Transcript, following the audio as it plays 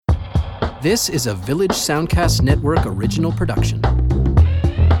This is a Village Soundcast Network original production.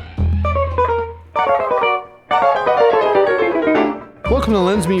 Welcome to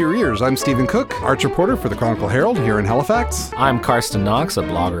Lends Me Your Ears. I'm Stephen Cook, arts reporter for the Chronicle Herald here in Halifax. I'm Karsten Knox, a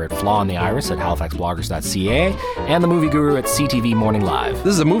blogger at Flaw in the Iris at halifaxbloggers.ca, and the movie guru at CTV Morning Live.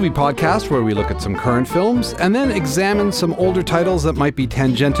 This is a movie podcast where we look at some current films and then examine some older titles that might be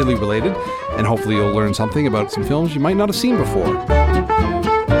tangentially related, and hopefully you'll learn something about some films you might not have seen before.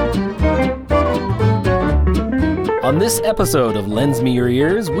 On this episode of Lends Me Your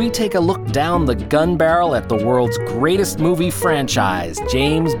Ears, we take a look down the gun barrel at the world's greatest movie franchise,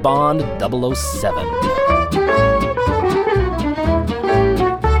 James Bond 007.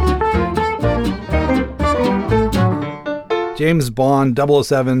 James Bond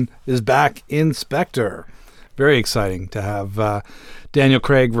 007 is back in Spectre. Very exciting to have Daniel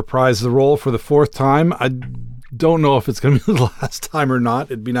Craig reprise the role for the fourth time. I don't know if it's going to be the last time or not.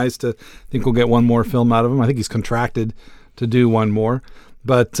 It'd be nice to think we'll get one more film out of him. I think he's contracted to do one more.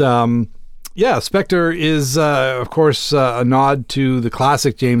 But yeah, Spectre is, of course, a nod to the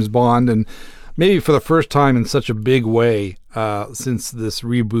classic James Bond, and maybe for the first time in such a big way since this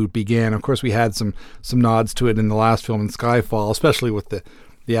reboot began. Of course, we had some nods to it in the last film, in Skyfall, especially with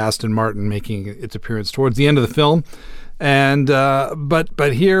the Aston Martin making its appearance towards the end of the film. And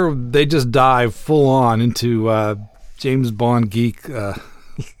but here they just dive full on into James Bond geek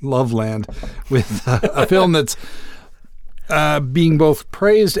Loveland with a film that's being both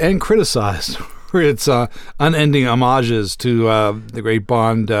praised and criticized for its unending homages to the great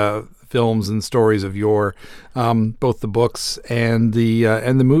Bond films and stories of yore, both the books and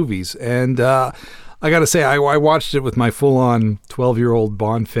the movies. And I got to say, I watched it with my full-on 12-year-old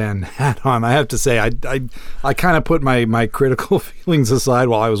Bond fan hat on. I have to say, I kind of put my critical feelings aside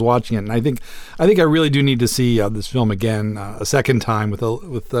while I was watching it, and I think I really do need to see this film again a second time with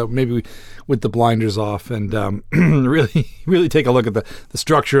maybe with the blinders off, and really take a look at the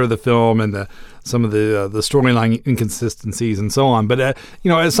structure of the film and some of the storyline inconsistencies and so on. But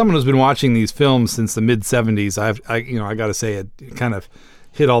as someone who's been watching these films since the mid '70s, I got to say it kind of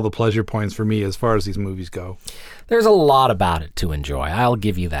hit all the pleasure points for me as far as these movies go. There's a lot about it to enjoy. I'll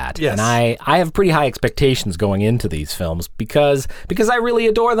give you that. Yes. And I have pretty high expectations going into these films because I really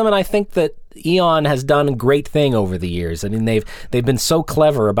adore them, and I think that Eon has done a great thing over the years. I mean, they've been so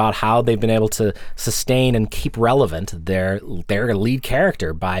clever about how they've been able to sustain and keep relevant their lead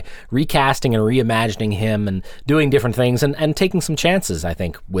character by recasting and reimagining him and doing different things and taking some chances, I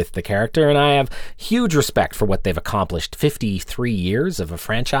think, with the character. And I have huge respect for what they've accomplished. 53 years of a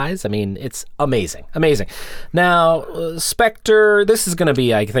franchise. I mean, it's amazing. Amazing. Now, Spectre, this is going to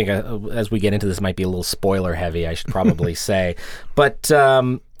be, I think, as we get into this, might be a little spoiler heavy, I should probably say. But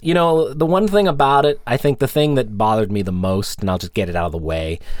the one thing about it, I think the thing that bothered me the most, and I'll just get it out of the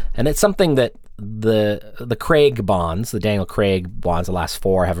way, and it's something that the Craig Bonds, the Daniel Craig Bonds, the last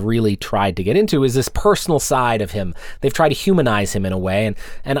four, have really tried to get into, is this personal side of him. They've tried to humanize him in a way,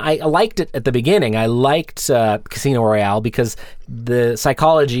 and I liked it at the beginning. I liked Casino Royale because the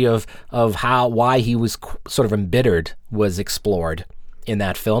psychology of why he was sort of embittered was explored in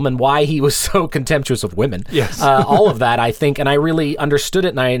that film, and why he was so contemptuous of women. Yes. All of that, I think, and I really understood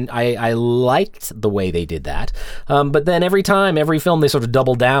it, and I liked the way they did that. But then every film, they sort of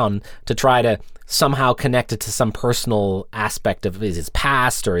double down to try to somehow connect it to some personal aspect of his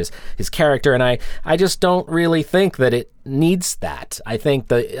past or his character, and I just don't really think that it needs that. I think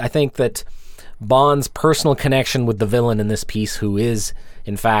that Bond's personal connection with the villain in this piece, who is,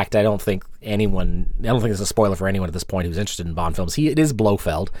 in fact, I don't think it's a spoiler for anyone at this point who's interested in Bond films. It is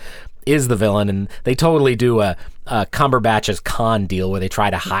Blofeld, is the villain, and they totally do a Cumberbatch's con deal where they try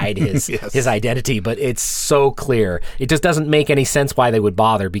to hide his Yes. his identity, but it's so clear. It just doesn't make any sense why they would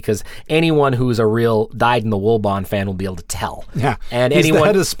bother, because anyone who's a real dyed-in-the-wool Bond fan will be able to tell. Yeah, and he's anyone the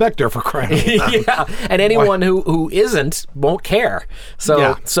head of Spectre, for crying out loud. yeah, and anyone who isn't won't care.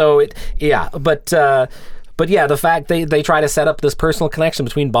 But yeah, the fact they try to set up this personal connection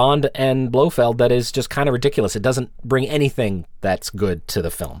between Bond and Blofeld that is just kind of ridiculous. It doesn't bring anything that's good to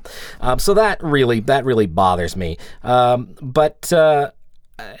the film. So that really bothers me. I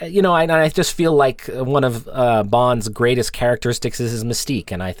just feel like one of Bond's greatest characteristics is his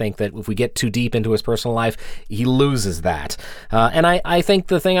mystique, and I think that if we get too deep into his personal life, he loses that. And I think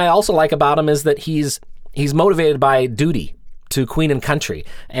the thing I also like about him is that he's motivated by duty to Queen and Country,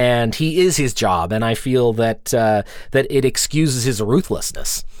 and he is his job, and I feel that it excuses his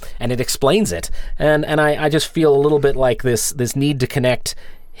ruthlessness, and it explains it, and I just feel a little bit like this need to connect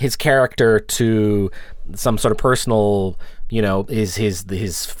his character to some sort of personal,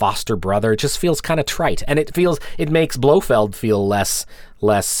 his foster brother. It just feels kind of trite, and it makes Blofeld feel less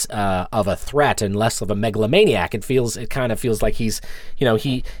of a threat and less of a megalomaniac. It kind of feels like he's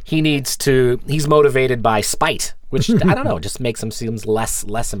motivated by spite, which I don't know, just makes him seem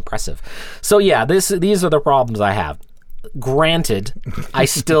less impressive. So yeah, these are the problems I have. Granted, I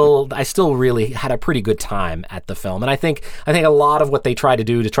still really had a pretty good time at the film, and I think a lot of what they try to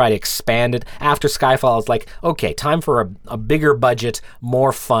do to try to expand it after Skyfall is like, okay, time for a bigger budget,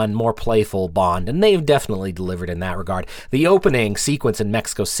 more fun, more playful Bond, and they've definitely delivered in that regard. The opening sequence in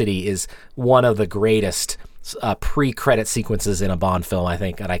Mexico City is one of the greatest pre-credit sequences in a Bond film, I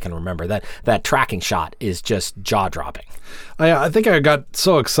think, that I can remember. That tracking shot is just jaw-dropping. I think I got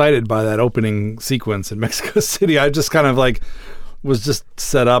so excited by that opening sequence in Mexico City. I just kind of like was just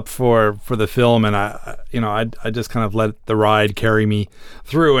set up for the film, and I just kind of let the ride carry me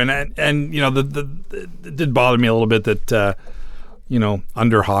through. And it did bother me a little bit that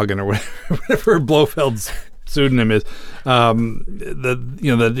Underhagen or whatever Blofeld's pseudonym is,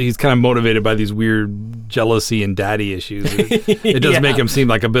 that he's kind of motivated by these weird jealousy and daddy issues. It does make him seem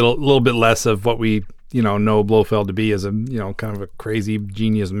like a little bit less of what we know Blofeld to be, as a kind of a crazy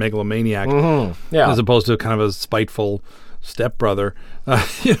genius megalomaniac, as opposed to kind of a spiteful stepbrother.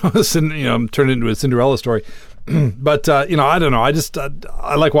 Turned into a Cinderella story. But I don't know.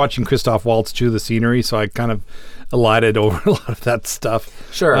 I like watching Christoph Waltz chew the scenery, so I kind of elided over a lot of that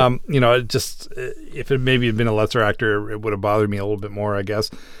stuff. Sure. It just, if it maybe had been a lesser actor, it would have bothered me a little bit more, I guess.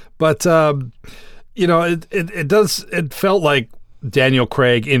 But it felt like Daniel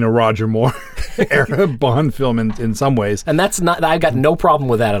Craig in a Roger Moore era Bond film in some ways. And I've got no problem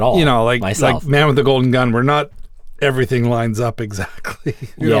with that at all. Like Man with the Golden Gun, where not everything lines up exactly.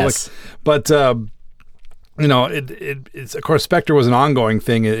 Yes. It's of course Spectre was an ongoing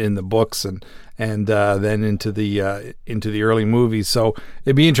thing in the books and then into the early movies. So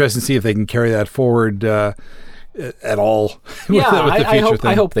it'd be interesting to see if they can carry that forward at all.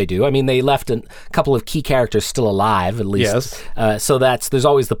 I hope they do. I mean, they left a couple of key characters still alive, at least. Yes. So there's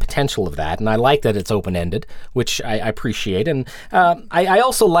always the potential of that, and I like that it's open-ended, which I appreciate. And I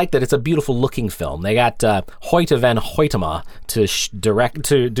also like that it's a beautiful-looking film. They got Hoyte van Hoytema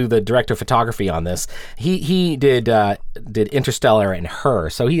to do the director of photography on this. He did Interstellar and Her,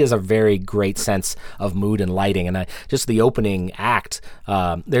 so he has a very great sense of mood and lighting. And just the opening act,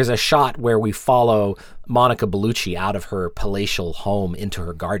 there's a shot where we follow Monica Bellucci out of her palatial home into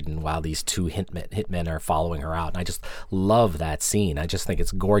her garden while these two hitmen are following her out. And I just love that scene. I just think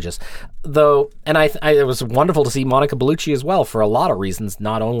it's gorgeous. And it was wonderful to see Monica Bellucci as well for a lot of reasons.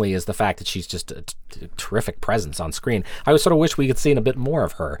 Not only is the fact that she's just a terrific presence on screen. I sort of wish we could see a bit more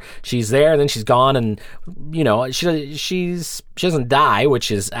of her. She's there and then she's gone, and she doesn't die,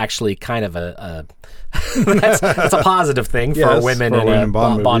 which is actually kind of that's a positive thing for women in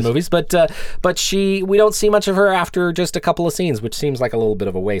Bond movies. But we don't see much of her after just a couple of scenes, which seems like a little bit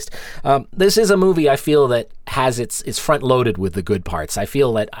of a waste. This is a movie I feel that has it's front loaded with the good parts. I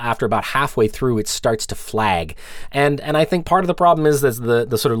feel that after about halfway through, it starts to flag, and I think part of the problem is that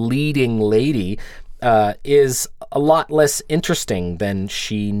the sort of leading lady is a lot less interesting than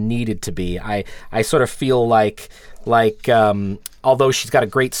she needed to be. I sort of feel like although she's got a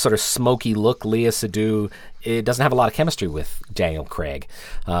great sort of smoky look, Léa Seydoux, it doesn't have a lot of chemistry with Daniel Craig.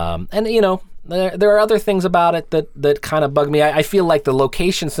 There are other things about it that kind of bug me. I feel like the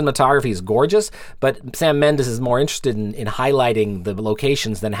location cinematography is gorgeous, but Sam Mendes is more interested in highlighting the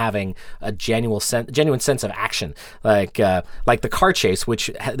locations than having a genuine sense of action. Like the car chase, which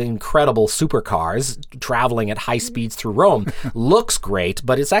had the incredible supercars traveling at high speeds through Rome, looks great,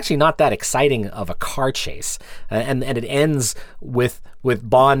 but it's actually not that exciting of a car chase. And it ends with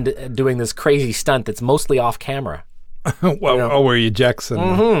Bond doing this crazy stunt that's mostly off camera. Where he ejects.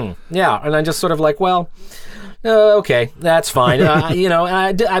 Yeah, and I'm just sort of like, okay, that's fine.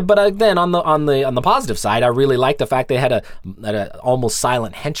 But then on the positive side, I really like the fact they had a almost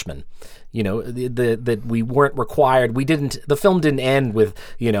silent henchman. That we weren't required. The film didn't end with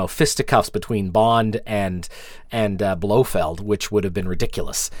fisticuffs between Bond and Blofeld, which would have been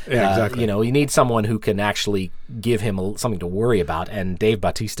ridiculous. Yeah, exactly. You need someone who can actually give him something to worry about, and Dave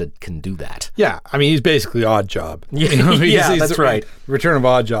Bautista can do that. Yeah, I mean, he's basically Odd Job. Yeah, that's right. Return of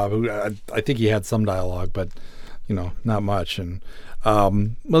Odd Job. Who I think he had some dialogue, but not much. And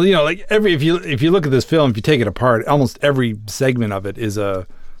if you look at this film, if you take it apart, almost every segment of it is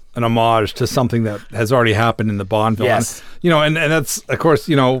an homage to something that has already happened in the Bond film. Yes. And that's, of course,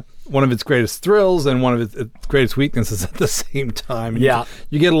 one of its greatest thrills and one of its greatest weaknesses at the same time. Yeah.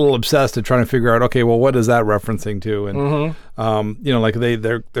 You get a little obsessed at trying to figure out, okay, well, what is that referencing to? And, like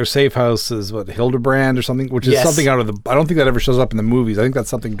their safe house is Hildebrand or something, which is something out of I don't think that ever shows up in the movies. I think that's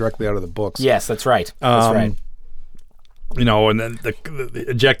something directly out of the books. Yes, that's right. That's right. you know, and then the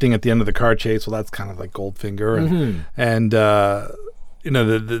ejecting at the end of the car chase. Well, that's kind of like Goldfinger, and you know,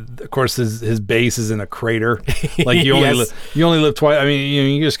 of course his base is in a crater. Like you only you only live twice. I mean, you know,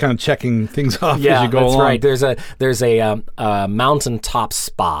 you're just kind of checking things off as you go along. Right. There's a mountaintop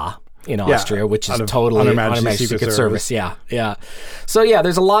spa in Austria, which is totally Her Majesty's Secret Service. Yeah. So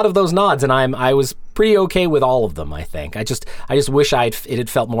there's a lot of those nods, and I was pretty okay with all of them. I think I just wish it had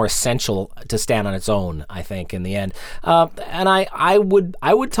felt more essential to stand on its own. I think in the end, and I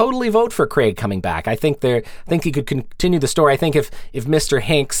would totally vote for Craig coming back. I think he could continue the story. I think if Mr.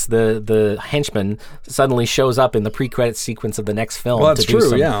 Hanks, the henchman, suddenly shows up in the pre-credit sequence of the next film to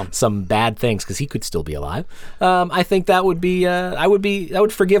do some bad things, because he could still be alive, I think that would be I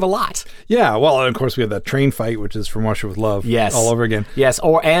would forgive a lot. Yeah, well, and of course we have that train fight, which is From Russia with Love. Yes, all over again. Yes,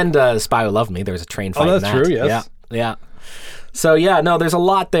 and Spy Who Loved Me. There's a train fight. Oh, that's true. Yes. Yeah. So there's a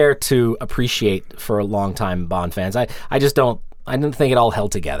lot there to appreciate for longtime Bond fans. I didn't think it all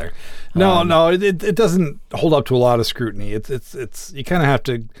held together. No, it doesn't hold up to a lot of scrutiny. It's you kind of have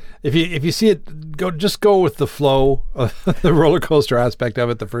to, if you see it, go with the flow, the roller coaster aspect of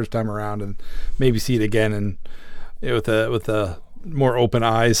it the first time around, and maybe see it again and with a more open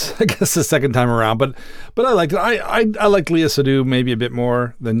eyes, I guess, the second time around. But I liked it. I liked Léa Seydoux maybe a bit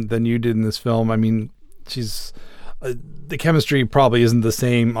more than you did in this film. I mean, she's the chemistry probably isn't the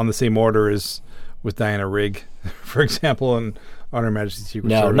same on the same order as with Diana Rigg, for example, and on Her Majesty's Secret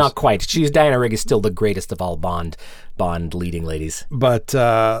Service. No, not quite. Diana Rigg is still the greatest of all Bond leading ladies. But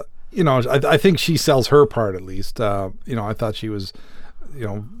you know, I think she sells her part at least. You know, I thought she was, you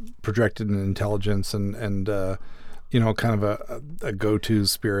know, projected in intelligence and you know, kind of a go-to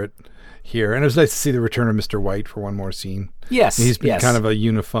spirit here. And it was nice to see the return of Mr. White for one more scene. Yes, he's been kind of a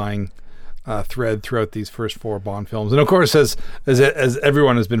unifying thread throughout these first 4 Bond films. And of course, as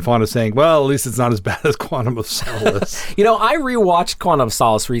everyone has been fond of saying, well, at least it's not as bad as Quantum of Solace. You know, I rewatched Quantum of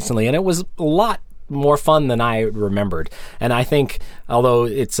Solace recently, and it was a lot more fun than I remembered. And I think, although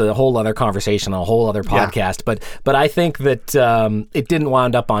it's a whole other conversation, a whole other podcast, but I think that it didn't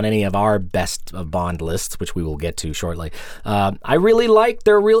wind up on any of our best of Bond lists, which we will get to shortly. I really liked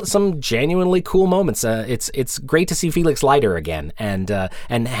some genuinely cool moments. It's great to see Felix Leiter again and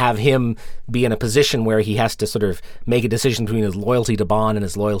have him be in a position where he has to sort of make a decision between his loyalty to Bond and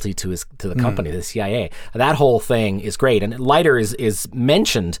his loyalty to the company, the CIA. That whole thing is great. And Leiter is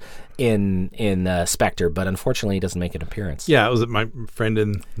mentioned in Spectre, but unfortunately he doesn't make an appearance. Yeah, it was my friend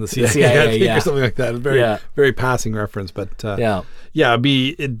in the CIA, or something like that. Very passing reference, but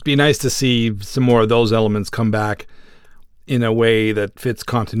it'd be nice to see some more of those elements come back in a way that fits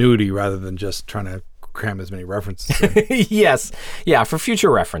continuity rather than just trying to cram as many references in. Yes. Yeah, for future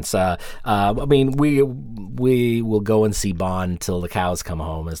reference. I mean, we will go and see Bond till the cows come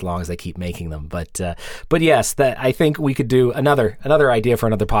home, as long as they keep making them. But yes, that I think we could do another idea for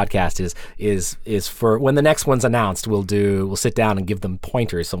another podcast is for when the next one's announced, we'll sit down and give them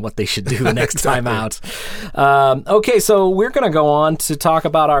pointers on what they should do the next time out. Okay, so we're going to go on to talk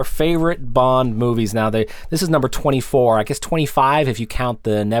about our favorite Bond movies now. This is number 24. I guess 25 if you count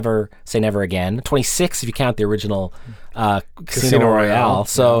the Never Say Never Again. 26 if you count the original Casino Royale.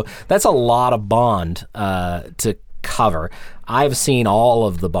 So that's a lot of Bond to cover. I've seen all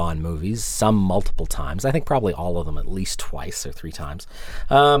of the Bond movies, some multiple times. I think probably all of them at least twice or 3 times.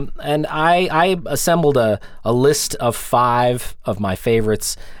 And I assembled a list of 5 of my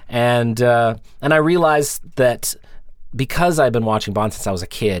favorites, and I realized that because I've been watching Bond since I was a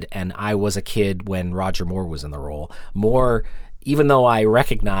kid, and I was a kid when Roger Moore was in the role, even though I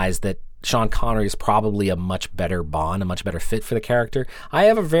recognize that Sean Connery is probably a much better Bond, a much better fit for the character, I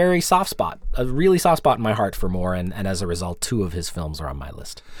have a really soft spot in my heart for Moore, and as a result, 2 of his films are on my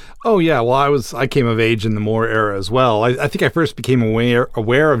list. Oh yeah, well I came of age in the Moore era as well. I think I first became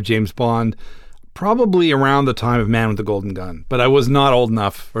aware of James Bond probably around the time of Man with the Golden Gun, but I was not old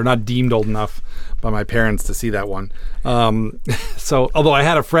enough, or not deemed old enough by my parents to see that one. So although I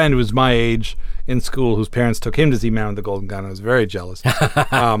had a friend who was my age in school whose parents took him to see Man with the Golden Gun, I was very jealous. You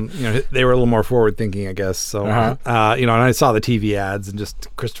know, they were a little more forward thinking, I guess. So you know, and I saw the TV ads and just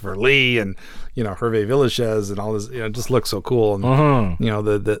Christopher Lee and, you know, Hervé Villechaize and all this, you know, it just looked so cool. And you know,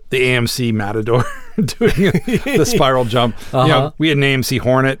 the AMC Matador doing the spiral jump. You know, we had an AMC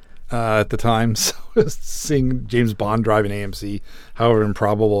Hornet at the time, so seeing James Bond drive an AMC, however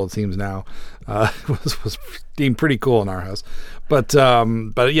improbable it seems now, was deemed pretty cool in our house. But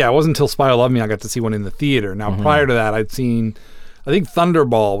yeah, it wasn't until Spy Who Loved Me I got to see one in the theater. Now, prior to that, I'd seen, I think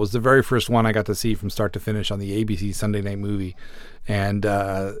Thunderball was the very first one I got to see from start to finish on the ABC Sunday Night Movie, and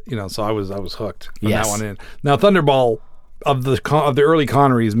you know, so I was hooked from that one in. Now, Thunderball of the early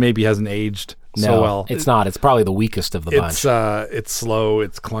Connerys maybe hasn't aged so well. It's not. It's probably the weakest of the bunch. It's slow.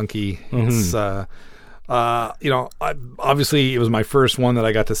 It's clunky. It's obviously it was my first one that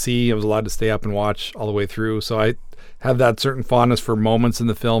I got to see. I was allowed to stay up and watch all the way through, so I have that certain fondness for moments in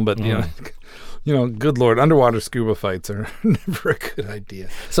the film. But good Lord, underwater scuba fights are never a good idea.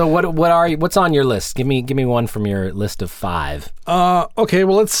 So what's on your list? Give me one from your list of 5. Okay,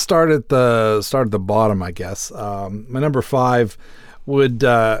 well, let's start at the bottom, I guess. My number 5 would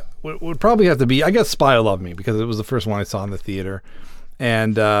probably have to be, I guess, Spy Who Loved Me, because it was the first one I saw in the theater.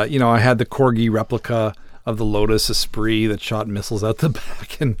 And, I had the Corgi replica of the Lotus Esprit that shot missiles out the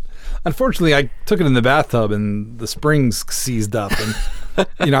back. And unfortunately, I took it in the bathtub and the springs seized up. And,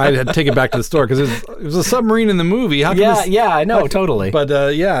 I had to take it back to the store because it was a submarine in the movie. I know, totally. But,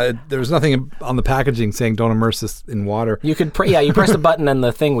 there was nothing on the packaging saying don't immerse this in water. You could, you press a button and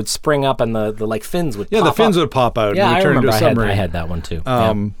the thing would spring up and the fins would pop up. Yeah, the fins would pop out and it would turn into a submarine. I had that one too.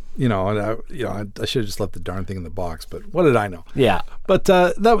 I should have just left the darn thing in the box, but what did I know? Yeah. But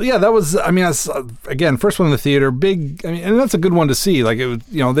that was, again, first one in the theater, big, and that's a good one to see. Like, it was,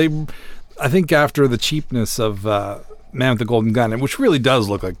 I think after the cheapness of Man with the Golden Gun, which really does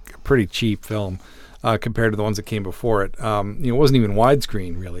look like a pretty cheap film compared to the ones that came before it. It wasn't even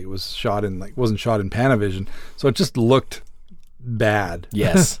widescreen, really. It was wasn't shot in Panavision, so it just looked bad.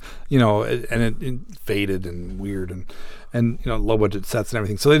 Yes. And it faded and weird and low budget sets and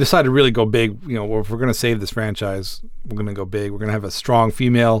everything. So they decided to really go big. If we're going to save this franchise, we're going to go big. We're going to have a strong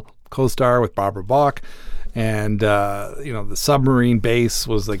female co-star with Barbara Bach. And, the submarine base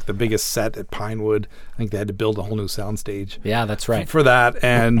was like the biggest set at Pinewood. I think they had to build a whole new soundstage. Yeah, that's right. For that.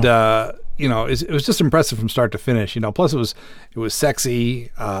 And, it was just impressive from start to finish. Plus it was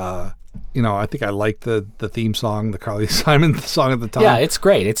sexy. I think I liked the theme song, the Carly Simon song at the time. Yeah, it's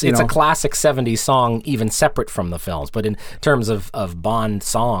great. It's a classic 70s song, even separate from the films. But in terms of Bond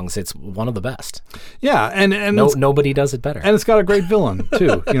songs, it's one of the best. Yeah, and nobody does it better. And it's got a great villain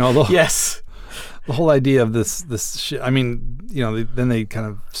too. Yes. The whole idea of this then they kind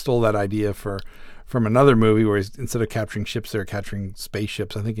of stole that idea from another movie where instead of capturing ships, they're capturing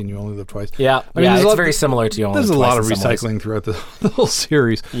spaceships. I think in You Only Live Twice. Yeah, it's very similar to You Only Live Twice. There's a lot of recycling throughout the whole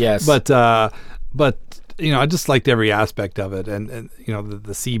series. Yes. But I just liked every aspect of it, and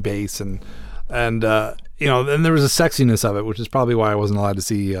the sea base and and there was a sexiness of it, which is probably why I wasn't allowed to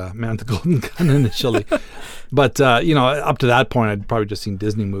see Man with the Golden Gun initially. But, up to that point, I'd probably just seen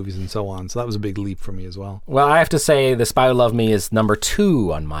Disney movies and so on. So that was a big leap for me as well. Well, I have to say The Spy Who Loved Me is number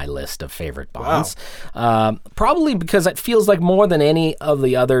 2 on my list of favorite Bonds. Wow. Probably because it feels like more than any of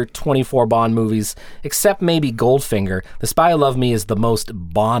the other 24 Bond movies, except maybe Goldfinger, The Spy Who Loved Me is the most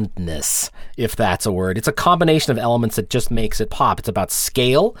Bondness, if that's a word. It's a combination of elements that just makes it pop. It's about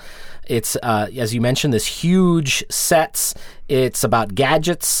scale. It's, as you mentioned, this huge sets. It's about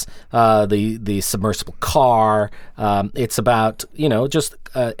gadgets, the submersible car. It's about, just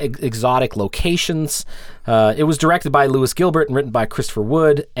exotic locations. It was directed by Lewis Gilbert and written by Christopher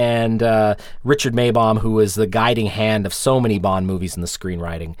Wood and Richard Maibaum, who is the guiding hand of so many Bond movies in the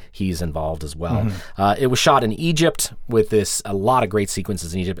screenwriting. He's involved as well. Mm-hmm. It was shot in Egypt with a lot of great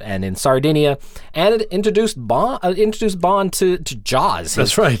sequences in Egypt and in Sardinia, and it introduced Bond to Jaws.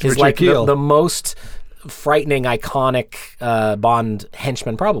 That's right, He's like the most frightening, iconic Bond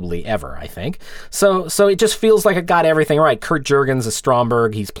henchman probably ever, I think. So it just feels like it got everything right. Kurt Jurgens is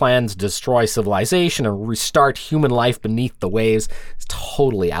Stromberg. He's planned to destroy civilization and restart human life beneath the waves. It's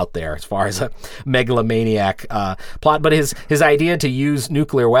totally out there as far as a megalomaniac plot. But his idea to use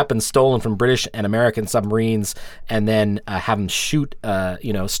nuclear weapons stolen from British and American submarines and then have them shoot,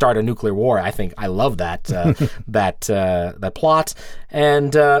 start a nuclear war. I love that that plot.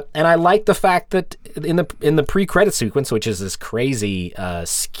 And I like the fact that in the pre-credit sequence, which is this crazy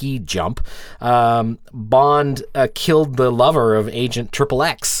ski jump, Bond killed the lover of Agent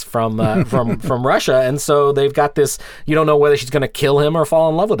XXX from Russia, and so they've got this. You don't know whether she's going to kill him or fall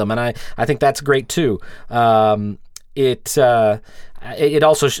in love with him, and I think that's great too. It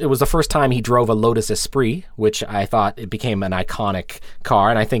was the first time he drove a Lotus Esprit, which I thought it became an iconic car,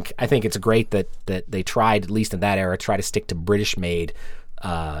 and I think it's great that they tried, at least in that era, to stick to British-made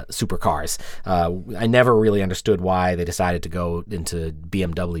supercars. I never really understood why they decided to go into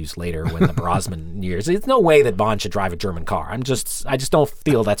BMWs later when the Brosnan years. It's no way that Bond should drive a German car. I just don't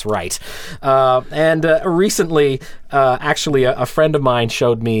feel that's right. And recently, actually, a friend of mine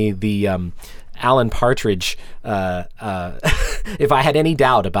showed me the Alan Partridge, if I had any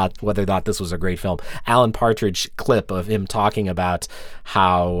doubt about whether or not this was a great film, Alan Partridge clip of him talking about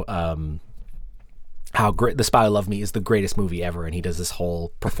how how great The Spy Who Loved Me is the greatest movie ever, and he does this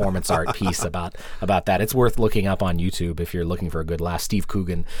whole performance art piece about that. It's worth looking up on YouTube if you're looking for a good laugh. Steve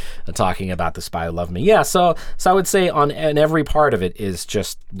Coogan talking about The Spy Who Loved Me. Yeah, so I would say and every part of it is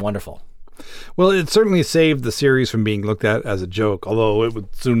just wonderful. Well, it certainly saved the series from being looked at as a joke, although it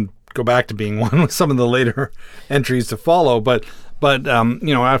would soon go back to being one with some of the later entries to follow. But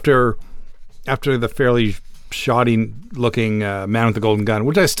after the fairly shoddy looking Man with the Golden Gun,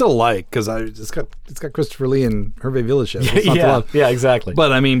 which I still like because it's got Christopher Lee and Hervé Villechaize. Yeah, exactly.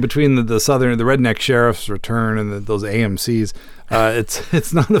 But I mean, between the redneck sheriff's return and those AMCs,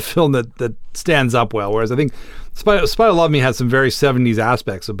 it's not a film that stands up well. Whereas I think Spy Who Loved Me has some very 70s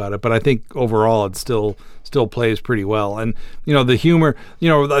aspects about it, but I think overall it still plays pretty well. And the humor,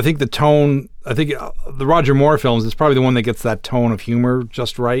 I think the tone. I think the Roger Moore films is probably the one that gets that tone of humor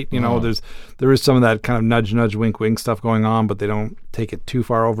just right. There is some of that kind of nudge, nudge, wink, wink stuff going on, but they don't take it too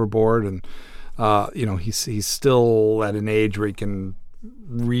far overboard. And he's still at an age where he can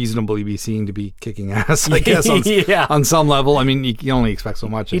reasonably be seen to be kicking ass, I guess, on some level. I mean, you can only expect so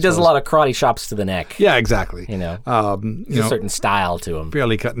much. He does a lot of karate chops to the neck. Yeah, exactly. There's a certain style to him.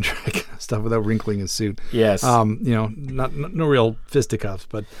 Fairly cut and dry stuff without wrinkling his suit. Yes. No real fisticuffs,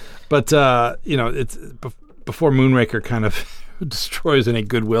 but it's before Moonraker kind of destroys any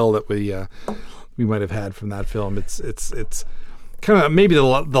goodwill that we might have had from that film. It's kind of maybe the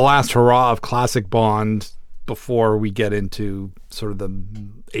last hurrah of classic Bond before we get into sort of the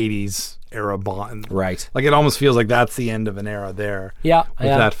 80s era Bond. Right. Like it almost feels like that's the end of an era there. Yeah. With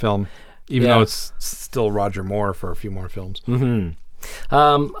that film, even though it's still Roger Moore for a few more films. Mm-hmm.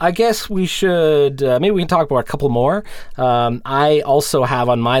 I guess we should, maybe we can talk about a couple more. I also have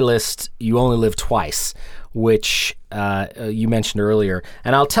on my list You Only Live Twice, which you mentioned earlier.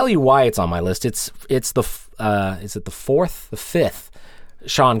 And I'll tell you why it's on my list. It's the, is it the fifth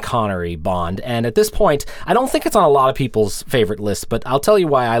Sean Connery Bond, and at this point I don't think it's on a lot of people's favorite list, but I'll tell you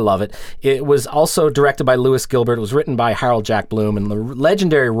why I love it. It was also directed by Lewis Gilbert. It was written by Harold Jack Bloom, and the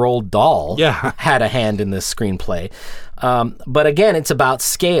legendary Roald Dahl had a hand in this screenplay. But again, it's about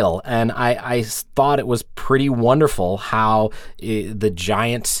scale, and I thought it was pretty wonderful how the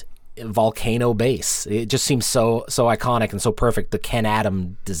giant volcano base, it just seems so iconic and so perfect. The Ken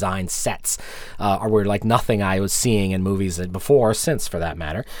Adam design sets were like nothing I was seeing in movies before or since, for that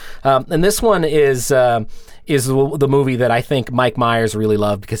matter. And this one is the movie that I think Mike Myers really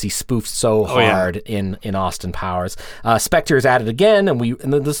loved because he spoofed so hard in Austin Powers. Spectre is at it again, and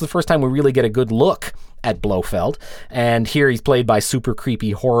this is the first time we really get a good look at Blofeld, and here he's played by super creepy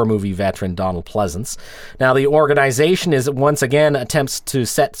horror movie veteran Donald Pleasance. Now, the organization once again attempts to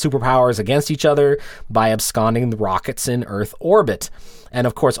set superpowers against each other by absconding the rockets in Earth orbit. And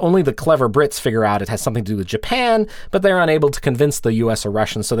of course, only the clever Brits figure out it has something to do with Japan, but they're unable to convince the US or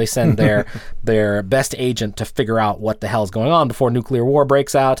Russians, so they send their best agent to figure out what the hell's going on before nuclear war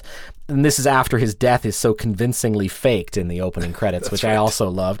breaks out. And this is after his death is so convincingly faked in the opening credits, which I also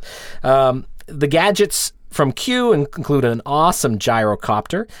loved. The gadgets from Q include an awesome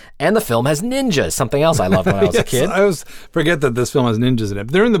gyrocopter, and the film has ninjas, something else I loved when I was a kid. I always forget that this film has ninjas in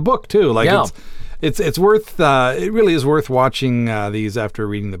it. They're in the book, too. It's worth, it really is worth watching these after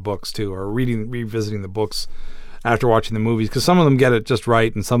reading the books, too, or revisiting the books after watching the movies, because some of them get it just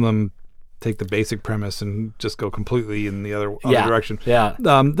right, and some of them take the basic premise and just go completely in the other direction. Yeah.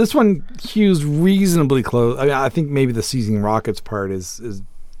 This one hews reasonably close. I mean, I think maybe the seizing rockets part is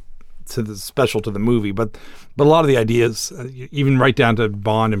special to the movie, but a lot of the ideas, even right down to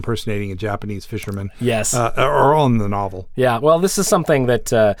Bond impersonating a Japanese fisherman, are all in the novel. Yeah, well, this is something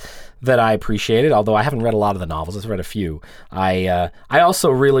that I appreciated, although I haven't read a lot of the novels. I've read a few. I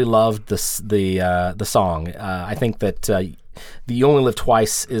also really loved the song. I think that You Only Live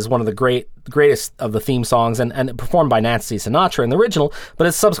Twice is one of the greatest of the theme songs, and performed by Nancy Sinatra in the original, but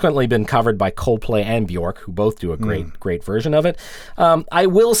it's subsequently been covered by Coldplay and Bjork, who both do a great version of it. I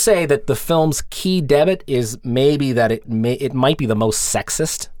will say that the film's key debit is maybe that it might be the most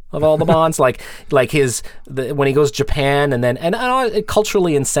sexist of all the Bonds, like when he goes Japan, and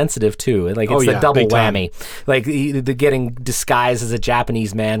culturally insensitive too. Like it's the double whammy, like the getting disguised as a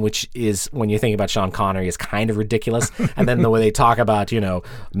Japanese man, which is, when you think about Sean Connery, is kind of ridiculous. And then the way they talk about,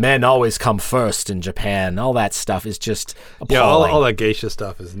 men always come first in Japan, all that stuff is just appalling. Yeah, all that geisha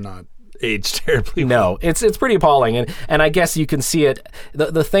stuff is not age terribly No, it's pretty appalling, and I guess you can see it.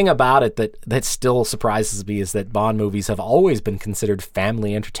 The thing about it that still surprises me is that Bond movies have always been considered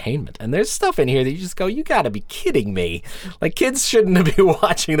family entertainment, and there's stuff in here that you just go, you got to be kidding me! Like, kids shouldn't be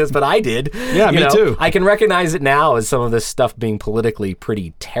watching this, but I did. Yeah, me too. I can recognize it now as some of this stuff being politically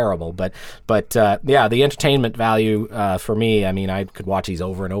pretty terrible, but yeah, the entertainment value for me, I mean, I could watch these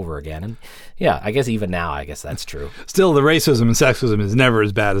over and over again, and yeah, I guess even now, I guess that's true. Still, the racism and sexism is never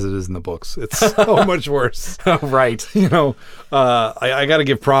as bad as it is in the books. It's so much worse. Right. You know, I got to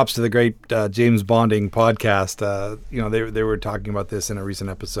give props to the great James Bonding podcast. You know, they were talking about this in a recent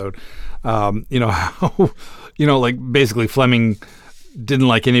episode. You know, how, you know, like basically Fleming didn't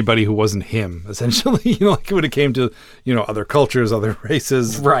like anybody who wasn't him, essentially. You know, like when it came to, you know, other cultures, other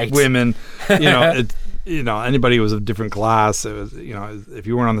races, right. women, you know, you know, anybody who was of different class, it was, you know, if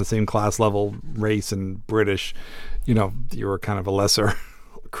you weren't on the same class level, race and British, you know, you were kind of a lesser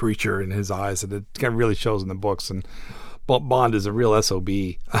creature in his eyes, and it kind of really shows in the books. And Bond is a real SOB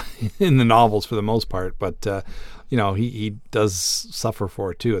in the novels for the most part, but you know, he does suffer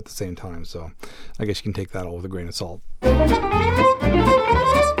for it too at the same time. So I guess you can take that all with a grain of salt.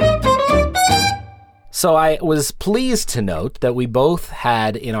 So I was pleased to note that we both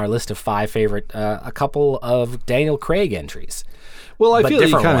had in our list of 5 favorite a couple of Daniel Craig entries. Well, I but feel he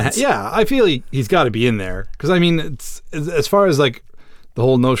different kind ones. of I feel he's got to be in there, because I mean, it's as far as like the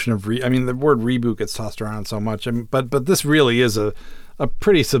whole notion of I mean, the word reboot gets tossed around so much, but this really is a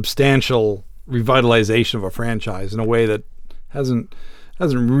pretty substantial revitalization of a franchise in a way that hasn't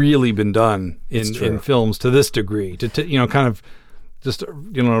really been done in films to this degree. To you know, kind of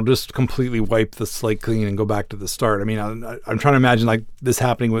just completely wipe the slate clean and go back to the start. I mean, I'm trying to imagine like this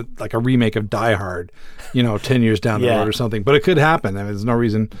happening with like a remake of Die Hard, you know, 10 years down the road or something. But it could happen. I mean, there's no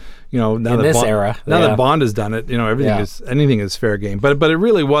reason, you know, now that Bond has done it, you know, anything is fair game. But it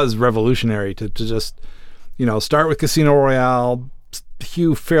really was revolutionary to just, you know, start with Casino Royale,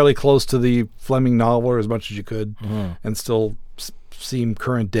 hew fairly close to the Fleming novel or as much as you could, and still seem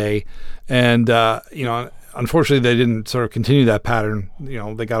current day. And you know, unfortunately, they didn't sort of continue that pattern. You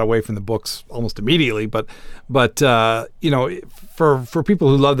know, they got away from the books almost immediately. But you know, for people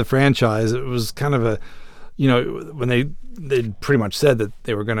who love the franchise, it was kind of a, you know, when they pretty much said that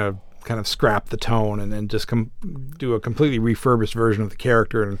they were going to kind of scrap the tone and then just do a completely refurbished version of the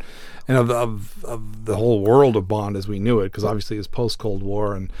character and of the whole world of Bond as we knew it, because obviously it's post-Cold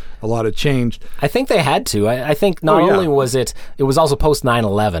War and a lot had changed. I think they had to. I think not only was it was also post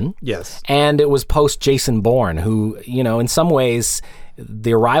 9/11. Yes. And it was post Jason Bourne, who, you know, in some ways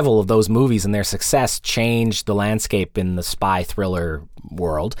the arrival of those movies and their success changed the landscape in the spy thriller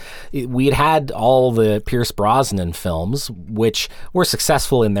world. We had all the Pierce Brosnan films, which were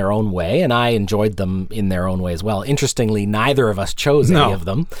successful in their own way, and I enjoyed them in their own way as well. Interestingly, neither of us chose any of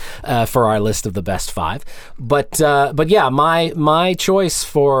them for our list of the best 5. But yeah, my choice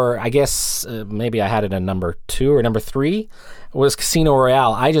for, I guess maybe I had it in number 2 or number 3, was Casino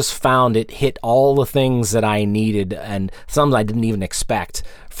Royale. I just found it hit all the things that I needed, and some I didn't even expect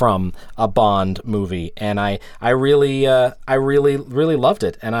from a Bond movie. And I really loved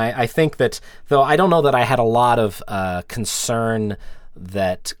it. And I think that, though I don't know that I had a lot of concern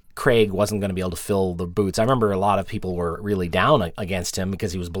that Craig wasn't going to be able to fill the boots. I remember a lot of people were really down against him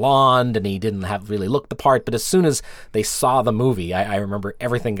because he was blonde and he didn't really look the part. But as soon as they saw the movie, I remember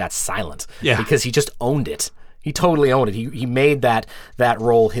everything got silent because he just owned it. He totally owned it. He made that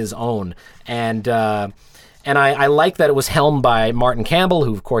role his own. And I like that it was helmed by Martin Campbell,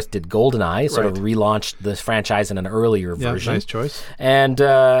 who of course did GoldenEye, sort of relaunched the franchise in an earlier version. Nice choice. And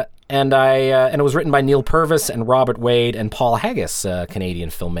it was written by Neil Purvis and Robert Wade and Paul Haggis, a Canadian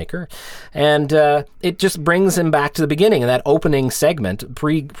filmmaker. And it just brings him back to the beginning in that opening segment,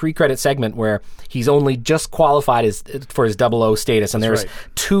 pre-credit segment, where he's only just qualified for his 00 status, and there's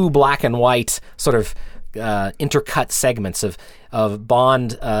 2 black and white sort of intercut segments of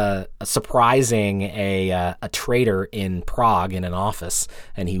Bond surprising a traitor in Prague in an office,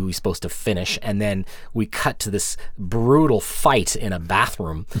 and he was supposed to finish, and then we cut to this brutal fight in a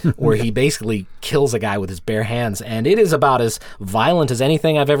bathroom where he basically kills a guy with his bare hands, and it is about as violent as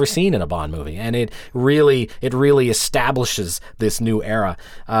anything I've ever seen in a Bond movie, and it really establishes this new era.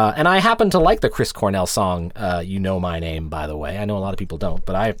 And I happen to like the Chris Cornell song, You Know My Name, by the way. I know a lot of people don't,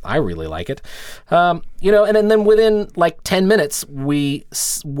 but I really like it. You know, and then within like 10 minutes, we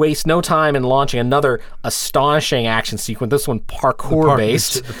waste no time in launching another astonishing action sequence, this one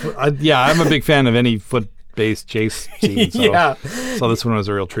parkour-based. I'm a big fan of any foot-based chase scene, so this one was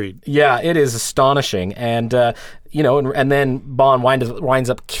a real treat. Yeah, it is astonishing. And, and then Bond winds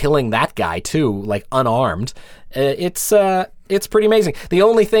up killing that guy too, like unarmed. It's pretty amazing. The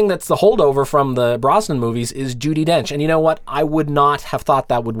only thing that's the holdover from the Brosnan movies is Judi Dench. And you know what? I would not have thought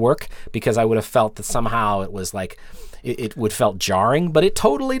that would work, because I would have felt that somehow it was like, it would felt jarring, but it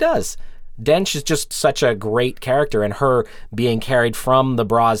totally does. Dench is just such a great character, and her being carried from the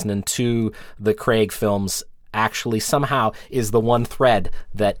Brosnan to the Craig films actually somehow is the one thread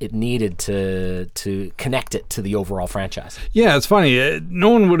that it needed to connect it to the overall franchise. Yeah, it's funny. No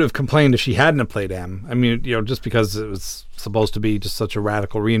one would have complained if she hadn't have played M. I mean, just because it was supposed to be just such a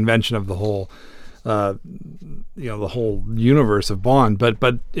radical reinvention of the whole, the whole universe of Bond.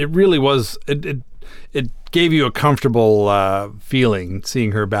 But it really was. It gave you a comfortable feeling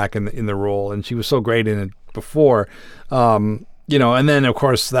seeing her back in the role, and she was so great in it before. And then of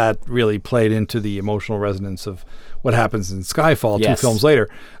course that really played into the emotional resonance of what happens in Skyfall 2 films later.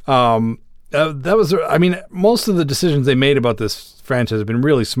 That was, most of the decisions they made about this franchise have been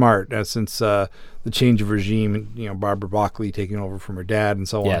really smart since the change of regime. Barbara Broccoli taking over from her dad and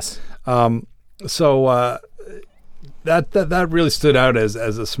so on. Yes. That really stood out as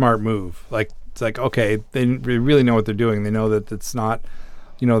a smart move. It's like, okay, they really know what they're doing. They know that it's not,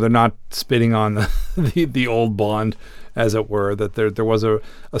 they're not spitting on the old Bond, as it were, that there was a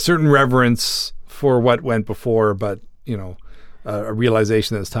certain reverence for what went before, but, a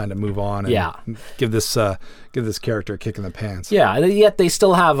realization that it's time to move on and give this character a kick in the pants. Yeah, yet they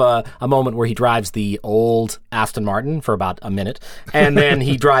still have a moment where he drives the old Aston Martin for about a minute, and then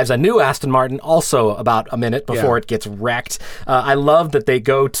he drives a new Aston Martin also about a minute before it gets wrecked. I love that they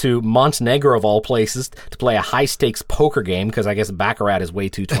go to Montenegro, of all places, to play a high-stakes poker game, because I guess Baccarat is way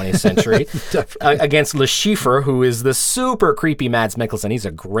too 20th century, against Le Chiffre, who is the super creepy Mads Mikkelsen. He's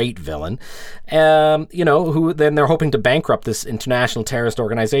a great villain. Who then they're hoping to bankrupt this international terrorist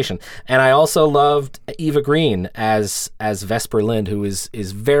organization. And I also loved Eva Green as Vesper Lynd, who is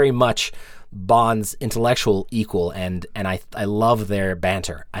very much Bond's intellectual equal, and I love their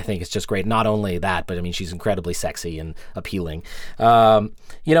banter. I think it's just great. Not only that, but she's incredibly sexy and appealing.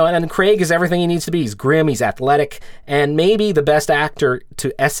 And Craig is everything he needs to be. He's grim, he's athletic, and maybe the best actor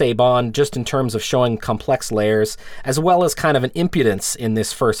to essay Bond just in terms of showing complex layers, as well as kind of an impudence in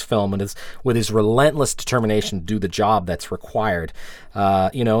this first film, and with his relentless determination to do the job that's required.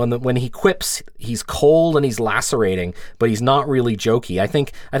 And when he quips, he's cold and he's lacerating, but he's not really jokey. I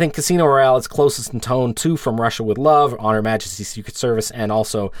think Casino Royale is closest in tone to From Russia with Love, On Her Majesty's Secret Service, and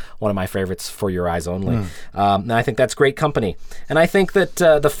also one of my favorites, For Your Eyes Only. And I think that's great company. And I think that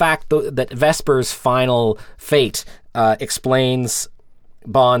the fact that Vesper's final fate explains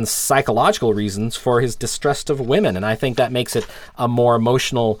Bond's psychological reasons for his distrust of women, and I think that makes it a more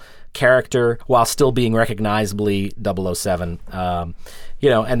emotional character while still being recognizably 007. And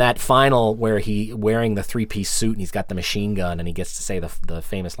that final where he wearing the 3-piece suit and he's got the machine gun and he gets to say the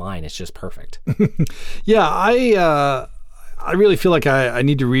famous line, it's just perfect. Yeah, I really feel like I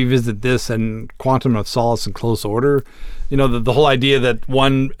need to revisit this and Quantum of Solace in close order. The whole idea that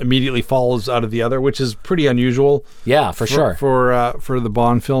one immediately follows out of the other, which is pretty unusual. Yeah, for sure. For the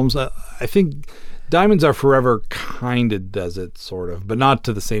Bond films. I think Diamonds Are Forever kind of does it, sort of, but not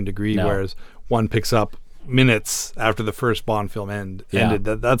to the same degree, whereas one picks up minutes after the first Bond film ended.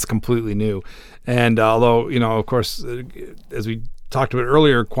 That's completely new. And although, of course, as we talked about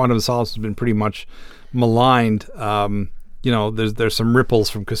earlier, Quantum of Solace has been pretty much maligned. There's some ripples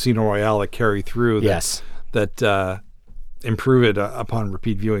from Casino Royale that carry through that improve it upon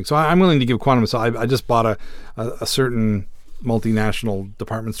repeat viewing. So I'm willing to give Quantum of Solace. I just bought a certain multinational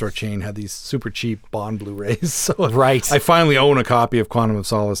department store chain had these super cheap Bond Blu-rays. So I finally own a copy of Quantum of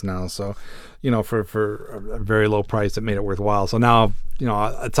Solace now. So, for a very low price that made it worthwhile. So now,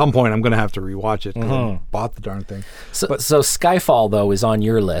 at some point I'm going to have to rewatch it. I bought the darn thing. So Skyfall though is on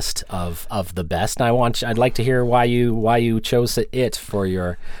your list of the best. And I'd like to hear why you chose it for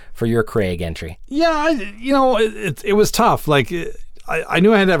your Craig entry. Yeah, it was tough. Like I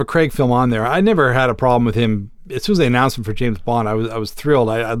knew I had to have a Craig film on there. I never had a problem with him. As soon as they announced him for James Bond, I was thrilled.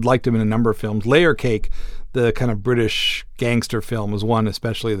 I'd liked him in a number of films. Layer Cake, the kind of British gangster film, was one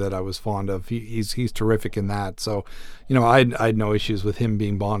especially that I was fond of. He's terrific in that. So, I had no issues with him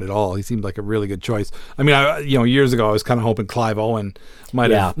being Bond at all. He seemed like a really good choice. I mean, years ago I was kind of hoping Clive Owen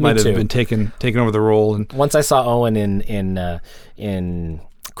might have been taken over the role. And once I saw Owen in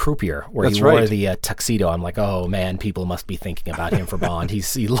Croupier, where he wore the tuxedo, I'm like, oh man, people must be thinking about him for Bond.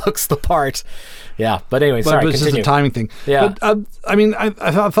 He looks the part. Yeah, but anyway, sorry, it's continue. just a timing thing. Yeah, but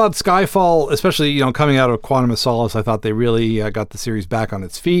I thought Skyfall, especially coming out of Quantum of Solace, I thought they really got the series back on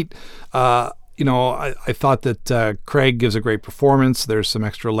its feet. I thought that Craig gives a great performance. There's some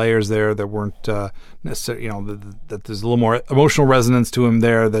extra layers there that weren't necessarily, that there's a little more emotional resonance to him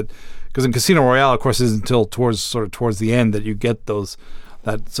there. Because in Casino Royale, of course, isn't until towards the end that you get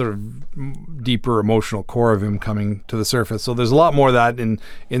that sort of deeper emotional core of him coming to the surface. So there's a lot more of that in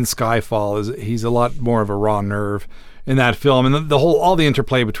Skyfall. He's a lot more of a raw nerve in that film, and all the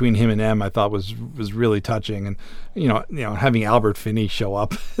interplay between him and M, I thought was really touching. And having Albert Finney show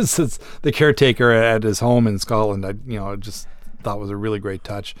up as the caretaker at his home in Scotland, I just thought was a really great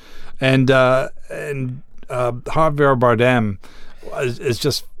touch. And Javier Bardem is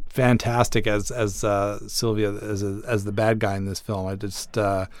just fantastic as Sylvia as the bad guy in this film. I just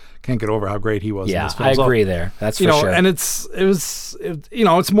can't get over how great he was in this film. I agree there. That's for sure. And it's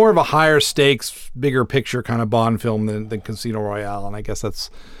more of a higher stakes, bigger picture kind of Bond film than Casino Royale, and I guess that's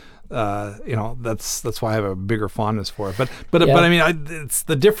that's why I have a bigger fondness for it. But I mean, it's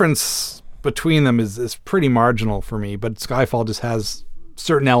the difference between them is pretty marginal for me. But Skyfall just has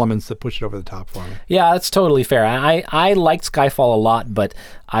certain elements that push it over the top for me. Yeah, that's totally fair. I liked Skyfall a lot, but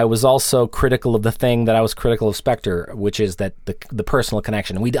I was also critical of the thing that I was critical of Spectre, which is that the personal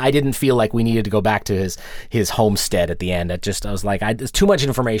connection. I didn't feel like we needed to go back to his homestead at the end. I was like, it's too much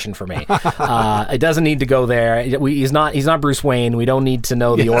information for me. It doesn't need to go there. He's not Bruce Wayne. We don't need to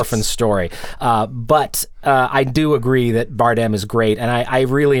know the orphan story. But I do agree that Bardem is great, and I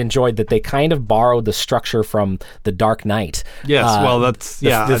really enjoyed that they kind of borrowed the structure from The Dark Knight. Yes, well, that's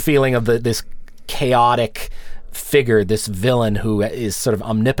the feeling of this chaotic figure, this villain who is sort of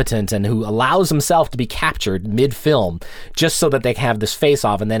omnipotent and who allows himself to be captured mid-film just so that they can have this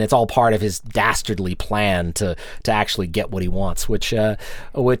face-off, and then it's all part of his dastardly plan to actually get what he wants, which I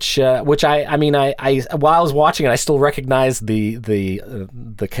while I was watching it, I still recognized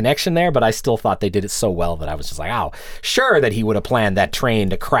the connection there, but I still thought they did it so well that I was just like, oh, sure that he would have planned that train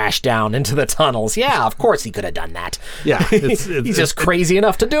to crash down into the tunnels. Yeah, of course he could have done that. Yeah, he's just crazy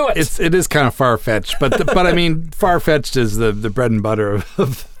enough to do it. It is kind of far-fetched, but I mean, far-fetched is the bread and butter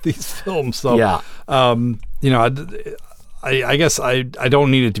of these films. So yeah, I guess I don't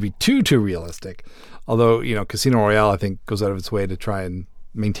need it to be too realistic. Although Casino Royale, I think, goes out of its way to try and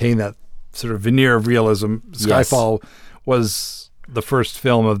maintain that sort of veneer of realism. Skyfall was the first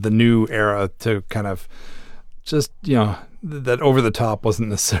film of the new era to kind of just that over the top wasn't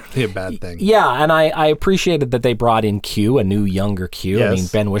necessarily a bad thing. Yeah, and I appreciated that they brought in Q, a new younger Q. Yes. I mean,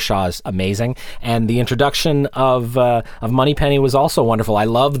 Ben Whishaw is amazing, and the introduction of Moneypenny was also wonderful. I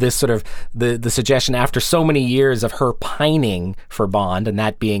love this sort of the suggestion after so many years of her pining for Bond, and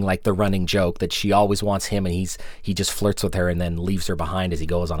that being like the running joke that she always wants him, and he just flirts with her and then leaves her behind as he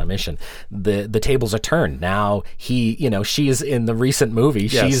goes on a mission. The tables are turned now. She is in the recent movie.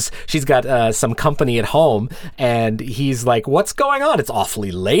 Yes. She's got some company at home, and he's like, what's going on? It's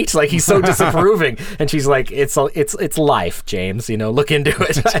awfully late. Like, he's so disapproving. And she's like, it's life, James, look into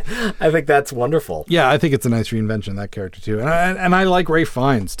it. I think that's wonderful. Yeah, I think it's a nice reinvention of that character too. And I like Ralph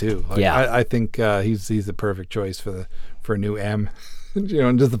Fiennes too. Like, yeah. I think he's the perfect choice for a new M.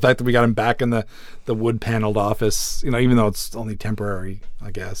 And just the fact that we got him back in the wood paneled office, even though it's only temporary,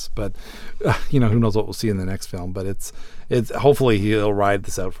 I guess. But who knows what we'll see in the next film. But it's hopefully he'll ride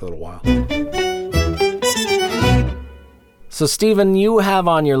this out for a little while. So, Stephen, you have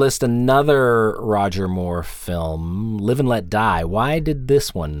on your list another Roger Moore film, Live and Let Die. Why did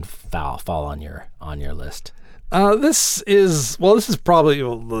this one fall on your list? This is probably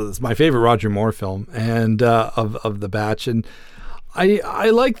it's my favorite Roger Moore film, and of the batch. And I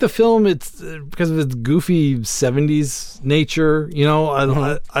like the film. It's because of its goofy 70s nature.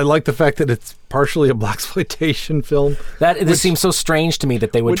 I like the fact that it's partially a blaxploitation film. This seems so strange to me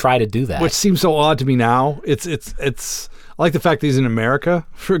that they would try to do that. Which seems so odd to me now. It's I like the fact that he's in America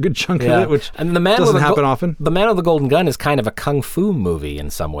for a good chunk of it, which doesn't happen often. The Man with the Golden Gun is kind of a kung fu movie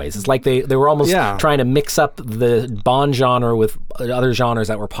in some ways. It's like they were almost trying to mix up the Bond genre with other genres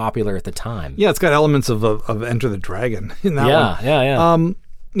that were popular at the time. Yeah, it's got elements of Enter the Dragon in that one. Yeah.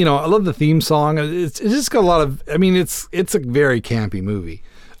 I love the theme song. It's just got a lot of. I mean, it's a very campy movie.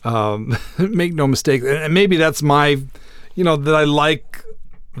 Make no mistake, and maybe that's my, that I like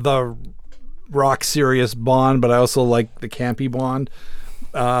the rock serious Bond, but I also like the campy Bond,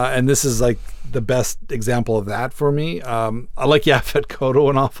 and this is like the best example of that for me. I like Yaphet Kotto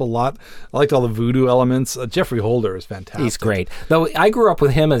an awful lot. I liked all the voodoo elements. Jeffrey Holder is fantastic. He's great. Though I grew up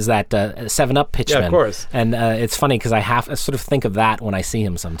with him as that 7-Up pitchman. Yeah, of course. And it's funny because I sort of think of that when I see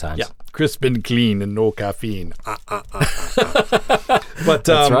him sometimes. Yeah, crisp and clean and no caffeine. But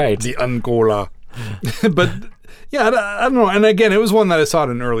that's right. The Angola. But Yeah, I don't know. And again, it was one that I saw at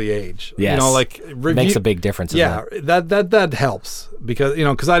an early age. Yes. You know, like It makes a big difference. Yeah, that helps because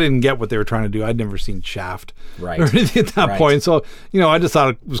because I didn't get what they were trying to do. I'd never seen Shaft Right. or anything at that Right. point. So I just thought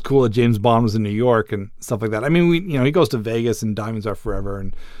it was cool that James Bond was in New York and stuff like that. I mean, he goes to Vegas and Diamonds Are Forever,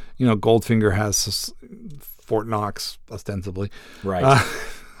 and Goldfinger has Fort Knox ostensibly. Right.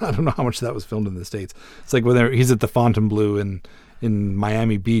 I don't know how much that was filmed in the States. It's like when he's at the Fontainebleau in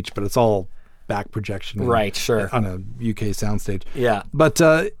Miami Beach, but it's all back projection. Right, sure. On a UK soundstage. Yeah. But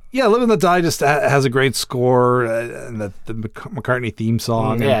Live and Let Die just has a great score and the McCartney theme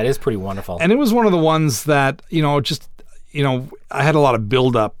song. Yeah, it is pretty wonderful. And it was one of the ones that, I had a lot of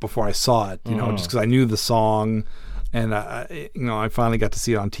build up before I saw it, just because I knew the song. And, I finally got to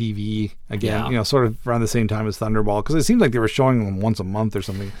see it on TV again, Yeah. sort of around the same time as Thunderball, because it seemed like they were showing them once a month or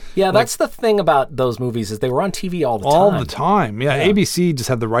something. Yeah, that's the thing about those movies is they were on TV all the time. All the time. Yeah, ABC just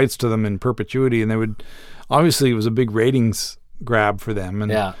had the rights to them in perpetuity, and they would, obviously it was a big ratings grab for them.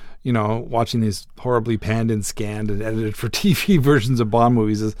 And, watching these horribly panned and scanned and edited for TV versions of Bond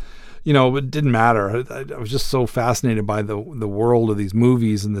movies is, it didn't matter. I was just so fascinated by the world of these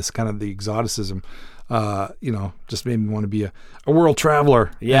movies and this kind of the exoticism. Just made me want to be a world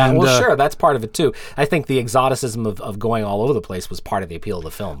traveler. Yeah, and, sure, that's part of it too. I think the exoticism of going all over the place was part of the appeal of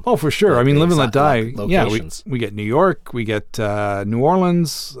the film. Oh, for sure. I mean, Live and Let Die. Locations. We get New York, we get New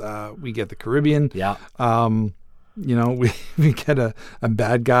Orleans, we get the Caribbean. Yeah. We get a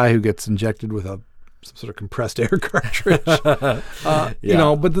bad guy who gets injected with some sort of compressed air cartridge.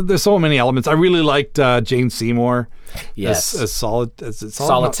 But there's so many elements. I really liked Jane Seymour. Yes. As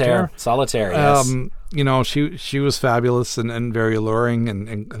Solitaire. Yes. She was fabulous and very alluring.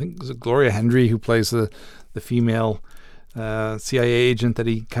 And I think it was Gloria Hendry who plays the female CIA agent that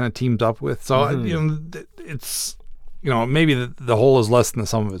he kind of teamed up with. So it's maybe the whole is less than the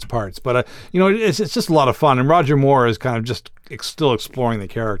sum of its parts, but it's just a lot of fun. And Roger Moore is kind of just still exploring the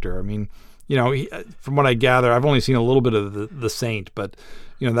character. I mean, from what I gather, I've only seen a little bit of the Saint, but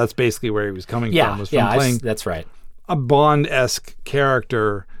that's basically where he was coming from. Was from playing that's right. a Bond-esque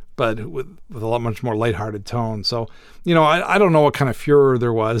character, but with a lot much more lighthearted tone. So, I don't know what kind of furor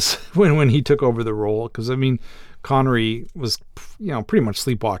there was when he took over the role, because I mean, Connery was pretty much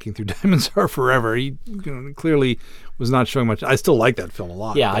sleepwalking through Diamonds Are Forever. He clearly was not showing much. I still like that film a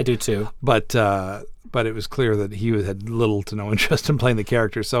lot. Yeah, I do too. But it was clear that he had little to no interest in playing the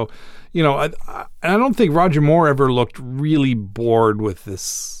character. So, I don't think Roger Moore ever looked really bored with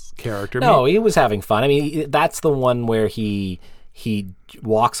this character. No, he was having fun. I mean, that's the one where he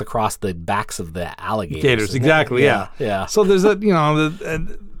walks across the backs of the alligators. Exactly. Yeah. So there's that.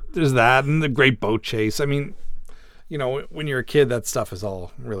 There's that, and the great boat chase. I mean, when you're a kid, that stuff is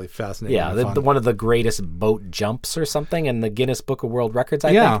all really fascinating. Yeah, one of the greatest boat jumps or something in the Guinness Book of World Records,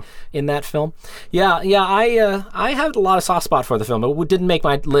 I think, in that film. Yeah, I have a lot of soft spot for the film. It didn't make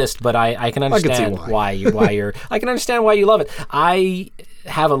my list, but I can understand why you're. I can understand why you love it. I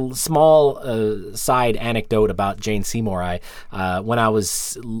have a small side anecdote about Jane Seymour. When I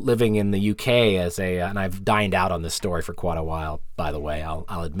was living in the UK and I've dined out on this story for quite a while. By the way, I'll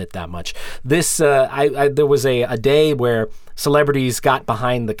admit that much. There was a day where celebrities got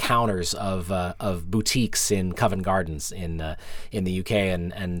behind the counters of boutiques in Covent Gardens in the UK,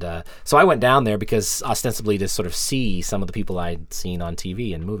 and so I went down there because ostensibly to sort of see some of the people I'd seen on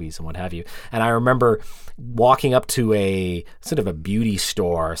TV and movies and what have you. And I remember walking up to a sort of a beauty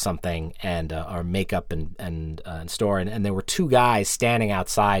store or something, and or makeup and store, and there were two guys standing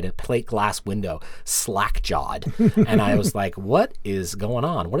outside a plate glass window, slack-jawed, and I was like, "What is going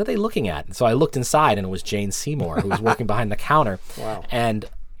on? What are they looking at?" And so I looked inside, and it was Jane Seymour, who was working behind the counter. Wow. And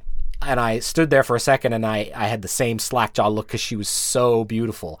I stood there for a second, and I had the same slack-jaw look because she was so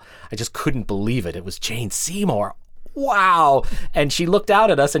beautiful. I just couldn't believe it. It was Jane Seymour. Wow. And she looked out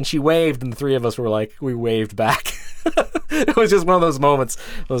at us and she waved, and the three of us were like, we waved back. It was just one of those moments.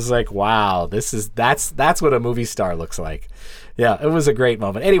 I was like, wow, that's what a movie star looks like. Yeah, it was a great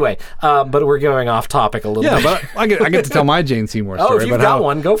moment. Anyway, but we're going off topic a little bit. Yeah, but I get to tell my Jane Seymour story. Oh, if you've got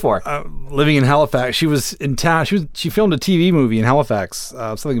one, go for it. Living in Halifax, she was in town. She filmed a TV movie in Halifax,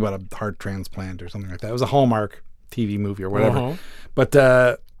 something about a heart transplant or something like that. It was a Hallmark TV movie or whatever. Uh-huh.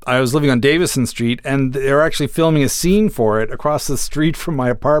 But I was living on Davison Street, and they were actually filming a scene for it across the street from my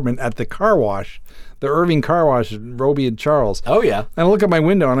apartment at the car wash, the Irving Car Wash, Roby and Charles. Oh, yeah. And I look at my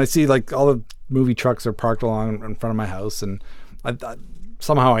window, and I see like all the movie trucks are parked along in front of my house, and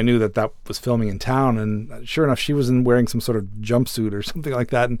somehow I knew that was filming in town, and sure enough, she was wearing some sort of jumpsuit or something like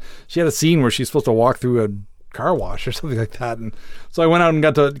that, and she had a scene where she's supposed to walk through a car wash or something like that, and so I went out and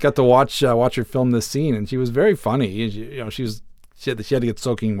got to watch her film this scene, and she was very funny. She had to get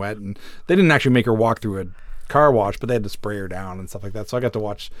soaking wet, and they didn't actually make her walk through a car wash, but they had to spray her down and stuff like that. So I got to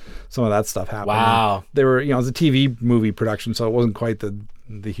watch some of that stuff happen. Wow. They were, it was a TV movie production, so it wasn't quite the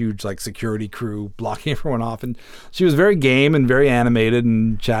huge like security crew blocking everyone off, and she was very game and very animated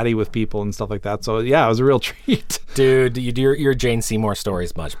and chatty with people and stuff like that. So yeah, it was a real treat. Dude, your Jane Seymour story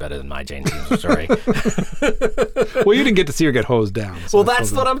is much better than my Jane Seymour story. Well, you didn't get to see her get hosed down. So well,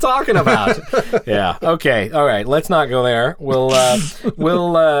 that's what I'm talking about. Yeah. Okay. All right. Let's not go there. We'll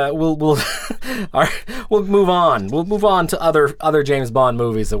move on. We'll move on to other James Bond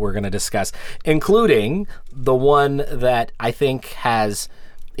movies that we're going to discuss, including the one that I think has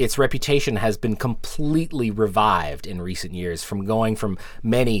its reputation has been completely revived in recent years, from going from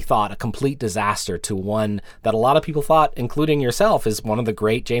many thought a complete disaster to one that a lot of people thought, including yourself, is one of the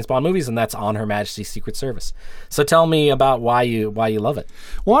great James Bond movies, and that's On Her Majesty's Secret Service. So tell me about why you love it.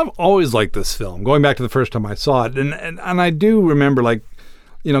 Well, I've always liked this film, going back to the first time I saw it, and I do remember, like,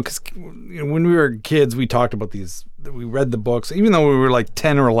 because when we were kids, we talked about these. We read the books, even though we were like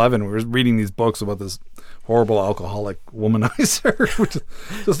 10 or 11. We were reading these books about this horrible alcoholic womanizer, which is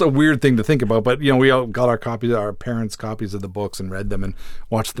just a weird thing to think about. But we all got our parents' copies of the books and read them and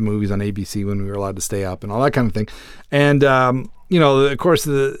watched the movies on ABC when we were allowed to stay up and all that kind of thing. And of course,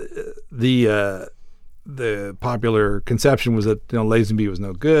 the popular conception was that Lazenby was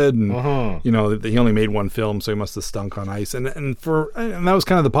no good, and that he only made one film, so he must have stunk on ice. And that was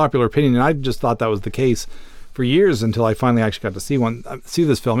kind of the popular opinion. And I just thought that was the case for years until I finally actually got to see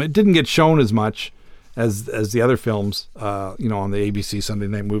this film. It didn't get shown as much as the other films, on the ABC Sunday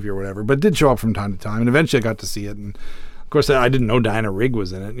Night Movie or whatever, but it did show up from time to time. And eventually I got to see it. And of course, I didn't know Diana Rigg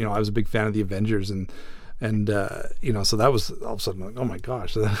was in it. I was a big fan of the Avengers, and so that was all of a sudden like, oh my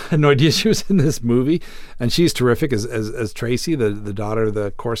gosh, I had no idea she was in this movie. And she's terrific as Tracy, the daughter of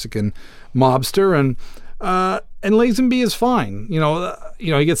the Corsican mobster, and Lazenby is fine.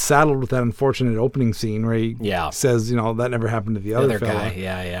 He gets saddled with that unfortunate opening scene where he says, that never happened to the other fella. Guy.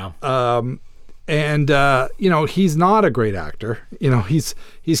 Yeah. He's not a great actor. He's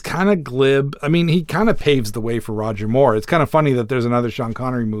kind of glib. I mean, he kind of paves the way for Roger Moore. It's kind of funny that there's another Sean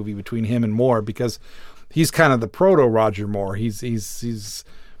Connery movie between him and Moore, because he's kind of the proto Roger Moore. He's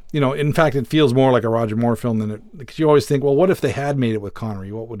in fact, it feels more like a Roger Moore film than it, because you always think, well, what if they had made it with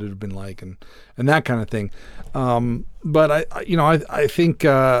Connery? What would it have been like? And that kind of thing. But I think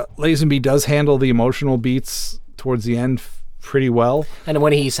Lazenby does handle the emotional beats towards the end pretty well. And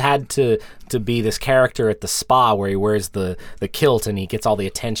when he's had to be this character at the spa where he wears the kilt and he gets all the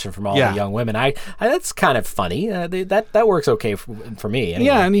attention from all the young women, I that's kind of funny. That works okay for me. Anyway.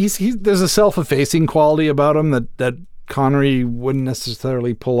 Yeah, and there's a self-effacing quality about him that Connery wouldn't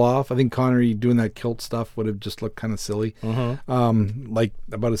necessarily pull off. I think Connery doing that kilt stuff would have just looked kind of silly. Mm-hmm. Like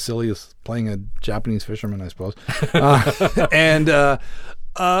about as silly as playing a Japanese fisherman, I suppose.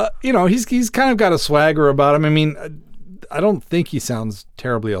 He's kind of got a swagger about him. I mean, I don't think he sounds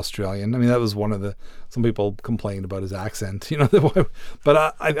terribly Australian. I mean, that was some people complained about his accent,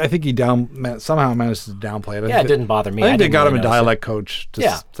 but I think he somehow managed to downplay it. It didn't bother me. I think they got him a dialect coach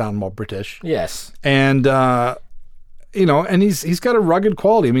to sound more British. Yes. And, and he's got a rugged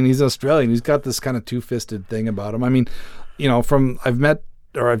quality. I mean, he's Australian. He's got this kind of two-fisted thing about him. I mean, I've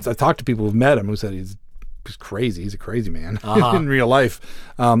talked to people who've met him who said he's crazy. He's a crazy man in real life.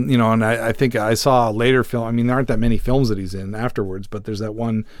 And I think I saw a later film. I mean, there aren't that many films that he's in afterwards, but there's that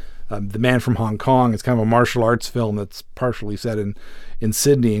one, The Man from Hong Kong. It's kind of a martial arts film that's partially set in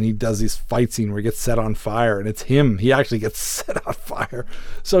Sydney, and he does this fight scene where he gets set on fire, and it's him. He actually gets set on fire.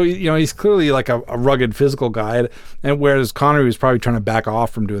 So, he's clearly like a rugged physical guy, and whereas Connery was probably trying to back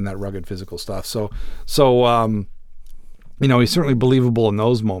off from doing that rugged physical stuff. So he's certainly believable in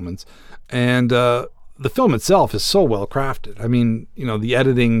those moments. And, the film itself is so well crafted. I mean, the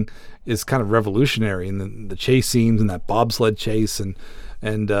editing is kind of revolutionary, and the chase scenes and that bobsled chase and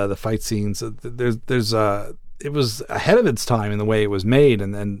the fight scenes. It was ahead of its time in the way it was made,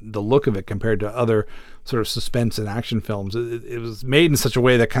 and the look of it compared to other sort of suspense and action films. It was made in such a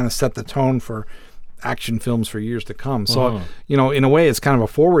way that kind of set the tone for action films for years to come. So, in a way, it's kind of a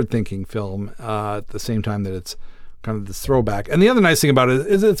forward-thinking film at the same time that it's kind of this throwback. And the other nice thing about it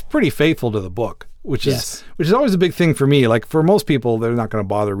is it's pretty faithful to the book. Which is always a big thing for me. Like, for most people, they're not going to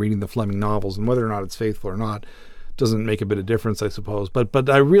bother reading the Fleming novels, and whether or not it's faithful or not doesn't make a bit of difference, I suppose. But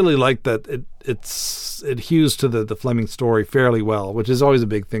I really like that it hews to the Fleming story fairly well, which is always a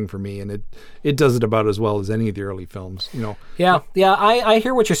big thing for me, and it does it about as well as any of the early films. Yeah, I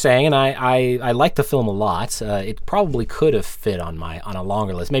hear what you're saying, and I like the film a lot. It probably could have fit on a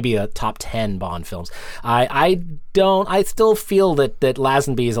longer list, maybe a top 10 Bond films. I still feel that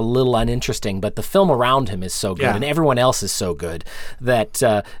Lazenby is a little uninteresting, but the film around him is so good, and everyone else is so good that,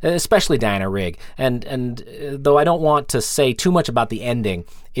 especially Diana Rigg, and though I don't want to say too much about the ending,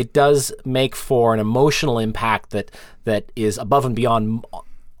 it does make for an emotional impact that is above and beyond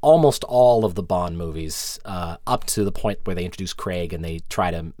almost all of the Bond movies, up to the point where they introduce Craig and they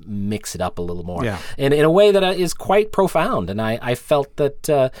try to mix it up a little more, in a way that is quite profound. And I felt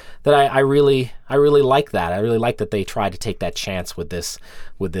that I really like that. I really like that they tried to take that chance with this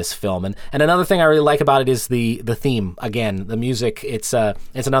film. And another thing I really like about it is the theme. Again, the music. It's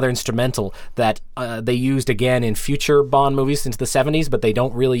another instrumental that they used again in future Bond movies into the 70s, but they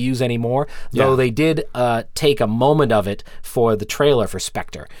don't really use anymore. Though they did take a moment of it for the trailer for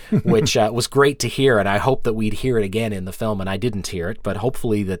Spectre, which was great to hear. And I hope that we'd hear it again in the film. And I didn't hear it, but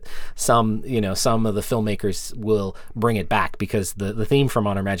hopefully that some of the filmmakers will bring it back, because the theme from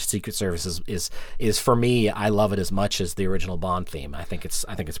On Her Majesty's Secret Service is for me, I love it as much as the original Bond theme. I think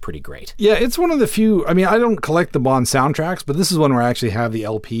it's pretty great. Yeah, it's one of the few. I mean, I don't collect the Bond soundtracks, but this is one where I actually have the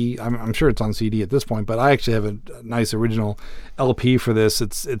LP. I'm sure it's on CD at this point, but I actually have a nice original LP for this.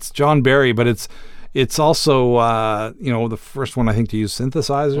 It's John Barry, but it's also the first one I think to use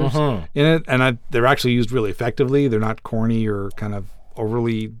synthesizers in it, and they're actually used really effectively. They're not corny or kind of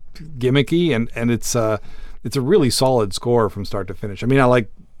overly gimmicky, and it's a really solid score from start to finish. I mean, I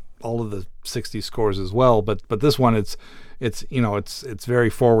like all of the 60s scores as well, but this one it's very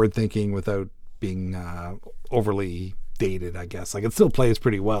forward thinking without being overly dated, I guess. Like, it still plays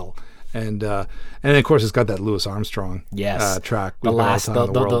pretty well. And of course it's got that Louis Armstrong track. The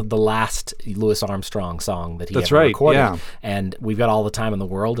last Louis Armstrong song that he ever recorded. Yeah. And we've got all the time in the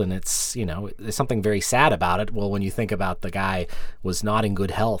world, and it's there's something very sad about it. Well, when you think about the guy was not in good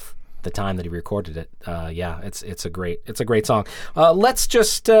health the time that he recorded it. It's a great song. Let's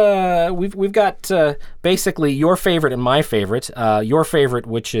just we've got basically your favorite and my favorite. Your favorite,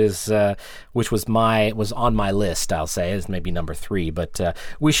 which was on my list, I'll say, is maybe number 3. But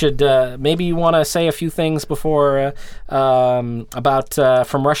we should maybe you want to say a few things before about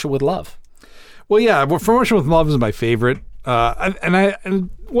From Russia with Love. Well, yeah, From Russia with Love is my favorite. And it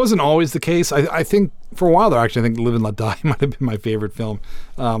wasn't always the case. I think for a while there, actually, I think Live and Let Die might have been my favorite film.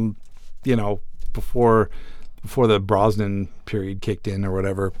 Before the Brosnan period kicked in or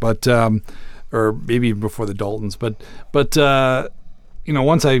whatever, but or maybe even before the Daltons. But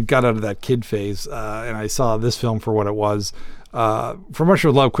once I got out of that kid phase and I saw this film for what it was, From Russia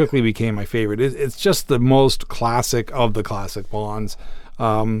with Love quickly became my favorite. It's just the most classic of the classic Bonds.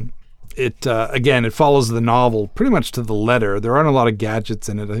 It follows the novel pretty much to the letter. There aren't a lot of gadgets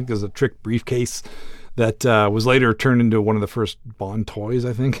in it. I think there's a trick briefcase that was later turned into one of the first Bond toys,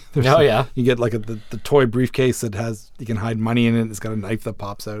 I think. You get like the toy briefcase that has, you can hide money in it. It's got a knife that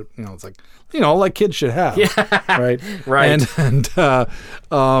pops out. It's like, like kids should have. Yeah. Right. Right. It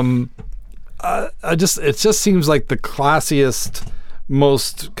just seems like the classiest,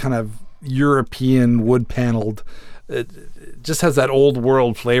 most kind of European wood paneled. It just has that old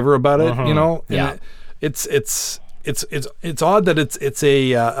world flavor about it, Yeah. It's odd that it's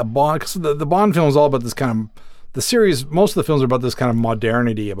a Bond, because the Bond film is all about this kind of, the series, most of the films are about this kind of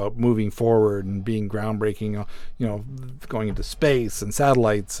modernity, about moving forward and being groundbreaking, going into space and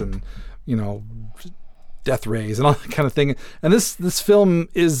satellites and, death rays and all that kind of thing. And this film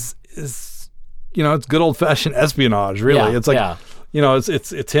is it's good old fashioned espionage, really. Yeah, it's like,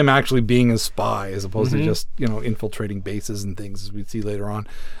 it's him actually being a spy as opposed to just, infiltrating bases and things, as we see later on.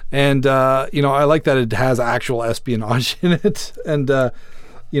 And, I like that it has actual espionage in it. And, I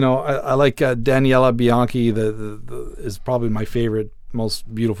like Daniela Bianchi, is probably my favorite,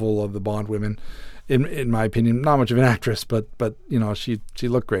 most beautiful of the Bond women, in my opinion. Not much of an actress, but she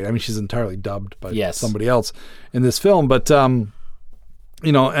looked great. I mean, she's entirely dubbed by somebody else in this film. But, and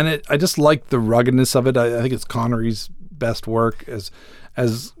I just like the ruggedness of it. I think it's Connery's best work as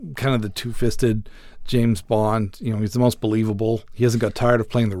kind of the two-fisted James Bond. He's the most believable. He hasn't got tired of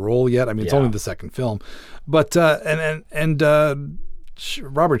playing the role yet. I mean, it's only the second film, but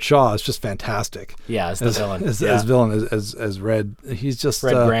Robert Shaw is just fantastic. Yeah, as the villain. As villain, as Red. He's just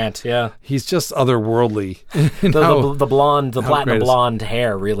Red Grant. Yeah, he's just otherworldly. The platinum blonde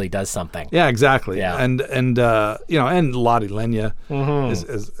hair really does something. Yeah, exactly. Yeah, and Lottie Lenya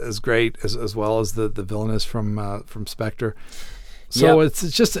is great as well as the villainess from Spectre. So it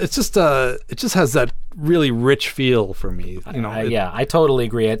just has that really rich feel for me. I totally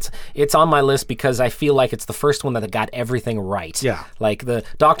agree. It's on my list because I feel like it's the first one that got everything right. Yeah. Like the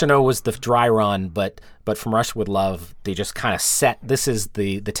Dr. No was the dry run, but From Russia with Love, they just kind of set, this is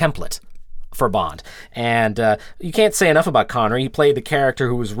the template for Bond. And you can't say enough about Connery. He played the character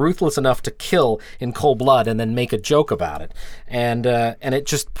who was ruthless enough to kill in cold blood and then make a joke about it. And it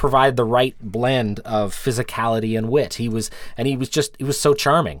just provided the right blend of physicality and wit. He was so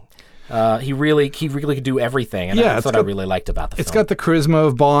charming. He really could do everything, and that's what I really liked about the film. It's got the charisma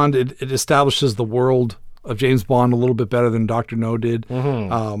of Bond. It establishes the world of James Bond a little bit better than Dr. No did.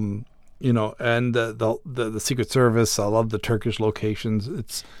 And the Secret Service. I love the Turkish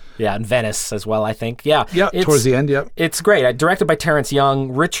locations. And Venice as well, I think. Yeah, towards the end, It's great. Directed by Terrence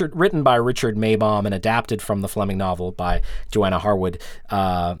Young, written by Richard Maybaum, and adapted from the Fleming novel by Joanna Harwood. We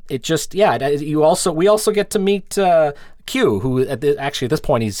also get to meet Q, who at this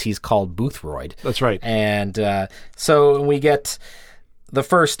point he's called Boothroyd. That's right. And so we get the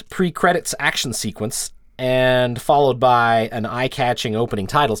first pre-credits action sequence, and followed by an eye-catching opening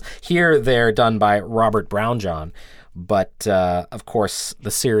titles. Here they're done by Robert Brownjohn. But of course, the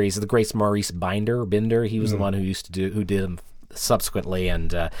series, the great Maurice Binder, he was the one who did them subsequently,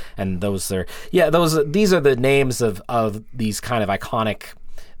 and these are the names of these kind of iconic.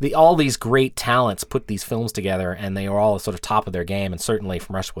 All these great talents put these films together, and they are all sort of top of their game. And certainly,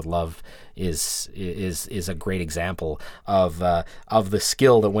 From Russia with Love is a great example of the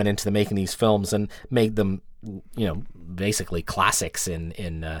skill that went into the making these films and made them, basically classics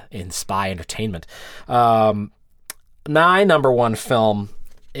in spy entertainment. My number one film,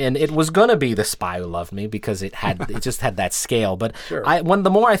 and it was going to be The Spy Who Loved Me because it just had that scale. But sure. The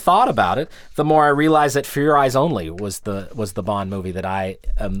more I thought about it, the more I realized that For Your Eyes Only was the Bond movie that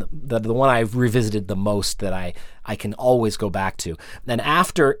the one I've revisited the most, that I can always go back to. And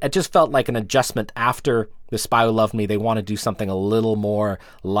after, it just felt like an adjustment after The Spy Who Loved Me. They want to do something a little more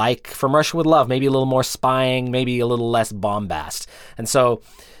like From Russia with Love, maybe a little more spying, maybe a little less bombast. And so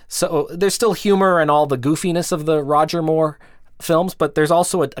there's still humor and all the goofiness of the Roger Moore films, but there's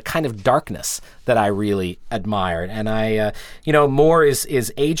also a kind of darkness that I really admired. And Moore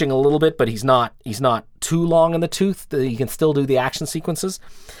is aging a little bit, but he's not too long in the tooth. He can still do the action sequences,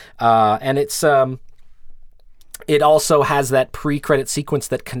 and it also has that pre-credit sequence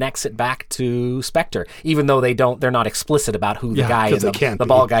that connects it back to Spectre, even though they're not explicit about who the guy is, the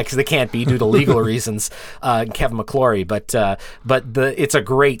bald guy, because they can't be due to legal reasons, Kevin McClory. But it's a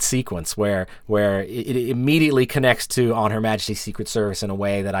great sequence where it immediately connects to On Her Majesty's Secret Service in a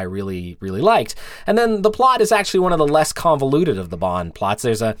way that I really, really liked. And then the plot is actually one of the less convoluted of the Bond plots.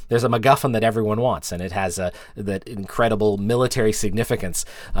 There's a MacGuffin that everyone wants, and it has that incredible military significance.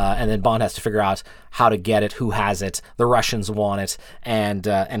 And then Bond has to figure out how to get it, who has it, the Russians want it, and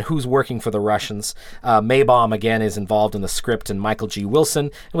who's working for the Russians. Maybaum, again, is involved in the script, and Michael G. Wilson.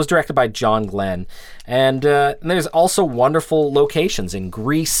 It was directed by John Glenn. And there's also wonderful locations in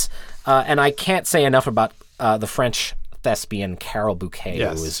Greece, and I can't say enough about the French thespian Carole Bouquet,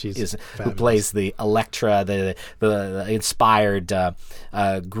 who plays the Electra, the inspired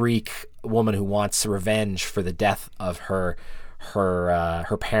Greek woman who wants revenge for the death of her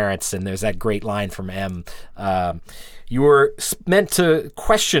parents. And there's that great line from M. You were meant to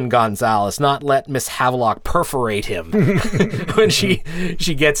question Gonzalez, not let Miss Havelock perforate him when she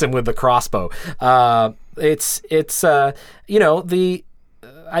gets him with the crossbow. I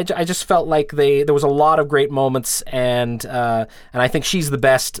just felt like there was a lot of great moments, and I think she's the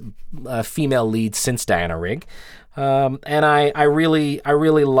best female lead since Diana Rigg. And I really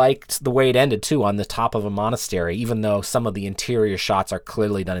liked the way it ended too, on the top of a monastery, even though some of the interior shots are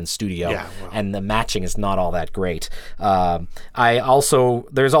clearly done in studio, and the matching is not all that great. There's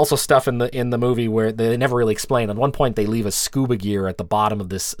also stuff in the movie where they never really explain. At one point, they leave a scuba gear at the bottom of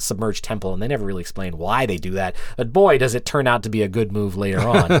this submerged temple, and they never really explain why they do that. But boy, does it turn out to be a good move later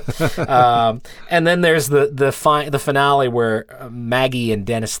on. And then there's the finale where Maggie and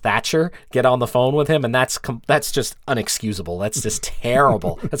Dennis Thatcher get on the phone with him, and that's just unexcusable. That's just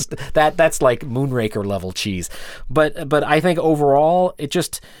terrible. That's like Moonraker level cheese. But I think overall it's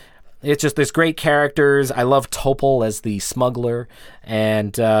just there's great characters. I love Topol as the smuggler,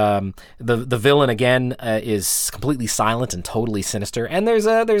 and the villain again is completely silent and totally sinister. And there's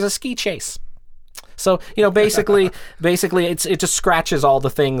a ski chase. So, basically, it just scratches all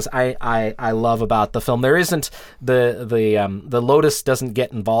the things I love about the film. There isn't the Lotus doesn't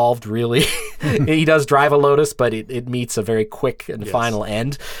get involved really. He does drive a Lotus, but it meets a very quick and final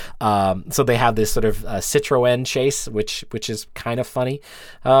end. So they have this sort of Citroën chase, which is kind of funny.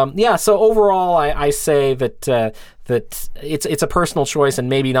 So overall, I say that it's a personal choice and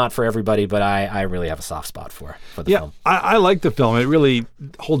maybe not for everybody, but I really have a soft spot for the film. I like the film. It really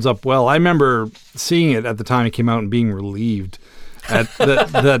holds up well. I remember seeing it at the time it came out and being relieved at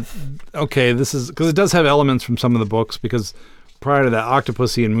that okay, this is because it does have elements from some of the books, because prior to that,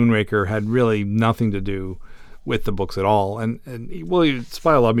 Octopussy and Moonraker had really nothing to do with the books at all, and well,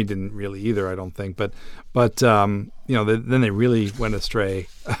 Spy Who Loved Me didn't really either, I don't think, but then they really went astray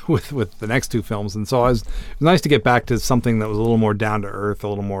with the next two films, and so it was nice to get back to something that was a little more down to earth, a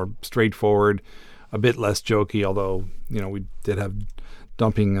little more straightforward, a bit less jokey, although we did have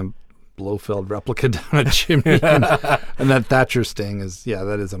dumping a Blofeld replica down a chimney, and that Thatcher sting is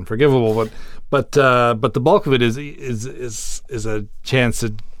unforgivable, but the bulk of it is a chance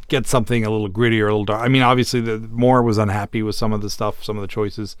to get something a little grittier, a little dark. I mean, obviously, Moore was unhappy with some of the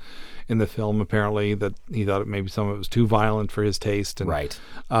choices in the film. Apparently, that he thought maybe some of it was too violent for his taste, and right.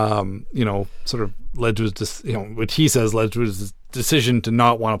 Sort of led to his, what he says led to his decision to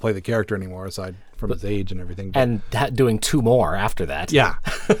not want to play the character anymore, aside from his age and everything. And doing two more after that. Yeah,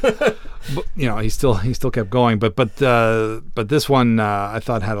 but, he still kept going. But this one I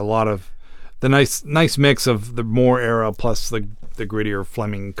thought had a lot of the nice mix of the Moore era plus the grittier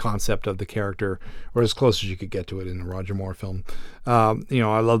Fleming concept of the character, or as close as you could get to it in a Roger Moore film. I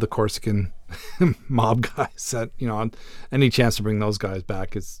love the Corsican mob guys. That any chance to bring those guys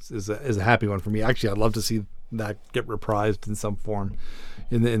back is a happy one for me. Actually, I'd love to see that get reprised in some form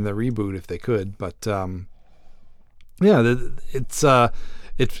in the reboot if they could. But it's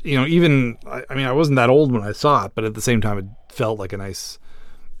even I wasn't that old when I saw it, but at the same time it felt like a nice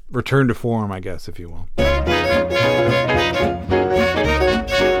return to form, I guess, if you will.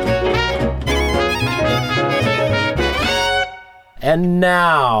 And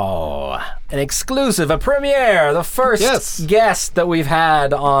now, an exclusive, a premiere, the first guest that we've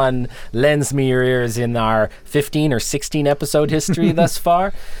had on Lends Me Your Ears in our 15 or 16 episode history thus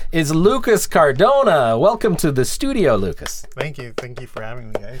far is Lucas Cardona. Welcome to the studio, Lucas. Thank you for having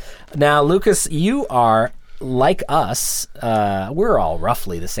me, guys. Now, Lucas, you are like us. We're all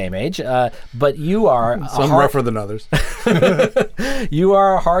roughly the same age, but you are some rougher than others. You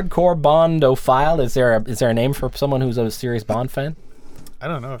are a hardcore Bondophile. Is there a name for someone who's a serious Bond fan? I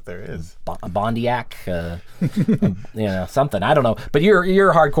don't know if there is. A Bondiac, something. I don't know. But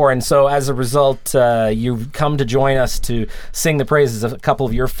you're hardcore, and so as a result, you've come to join us to sing the praises of a couple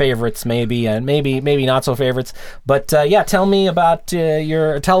of your favorites, maybe, and maybe not so favorites. But tell me about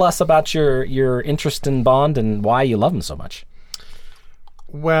tell us about your interest in Bond and why you love him so much.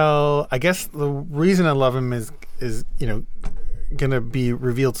 Well, I guess the reason I love him is going to be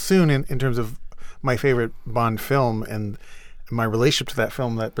revealed soon in terms of my favorite Bond film and my relationship to that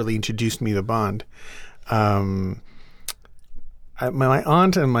film that really introduced me to Bond. My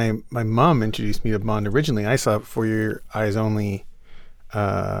aunt and my mom introduced me to Bond originally. I saw it For Your Eyes Only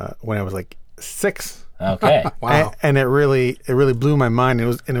when I was like 6. Okay, wow! And it really blew my mind. It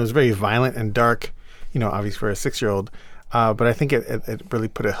was very violent and dark, obviously for a 6-year-old. But I think it really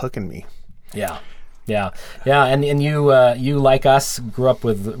put a hook in me. Yeah. And you like us grew up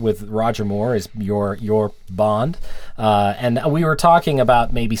with Roger Moore as your Bond, and we were talking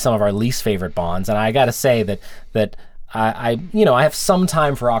about maybe some of our least favorite Bonds, and I got to say that I have some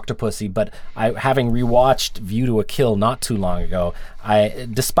time for Octopussy, but having rewatched View to a Kill not too long ago,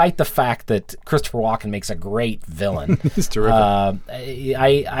 despite the fact that Christopher Walken makes a great villain, he's terrific.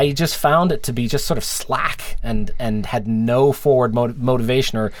 I just found it to be just sort of slack and had no forward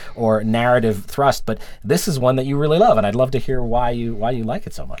motivation or narrative thrust. But this is one that you really love, and I'd love to hear why you like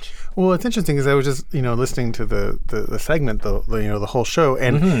it so much. Well, it's interesting because I was just listening to the segment, the whole show,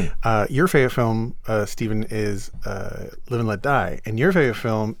 and your favorite film, Stephen, is Live and Let Die, and your favorite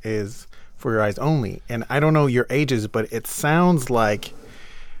film is For Your Eyes Only. And I don't know your ages, but it sounds like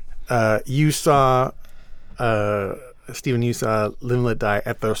you saw Stephen, you saw Live and Let Die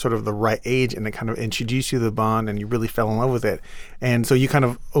at the sort of the right age, and it kind of introduced you to the Bond, and you really fell in love with it. And so you kind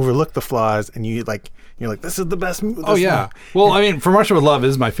of overlooked the flaws, and you're like, this is the best movie. Oh yeah. Well, I mean, From Russia with Love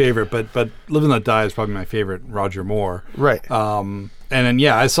is my favorite, but Live and Let Die is probably my favorite Roger Moore. Right. And then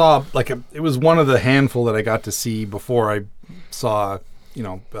I saw it was one of the handful that I got to see before I saw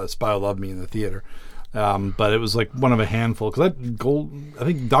Spy Who Loved Me in the theater. But it was like one of a handful because I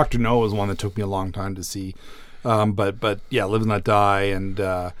think Dr. No was one that took me a long time to see. But yeah, Live and Let Die and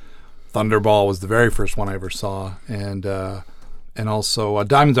Thunderball was the very first one I ever saw, and also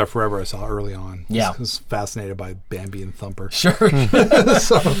Diamonds Are Forever I saw early on. Yeah, I was fascinated by Bambi and Thumper. Sure.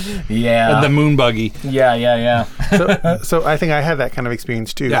 Yeah, and the Moon Buggy. Yeah. So I think I had that kind of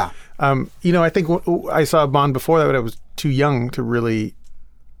experience too. Yeah. I think I saw Bond before that, but I was too young to really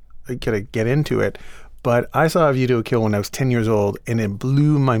get into it. But I saw A View to a Kill when I was 10 years old, and it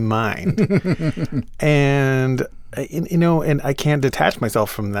blew my mind. And I can't detach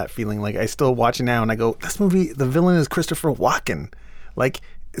myself from that feeling. Like, I still watch it now, and I go, this movie, the villain is Christopher Walken. Like,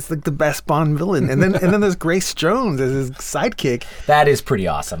 it's like the best Bond villain. And then there's Grace Jones as his sidekick. That is pretty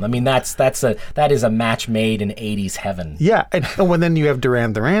awesome. I mean, that is a match made in 80s heaven. Yeah. And then you have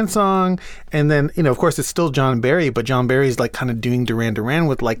Duran Duran song. And then, of course, it's still John Barry, but John Barry's like kind of doing Duran Duran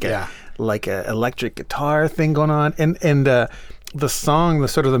with like a electric guitar thing going on. And the song, the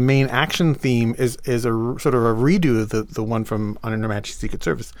sort of the main action theme is a sort of a redo of the one from On Her Majesty's Secret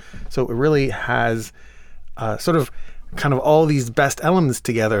Service. So it really has sort of kind of all these best elements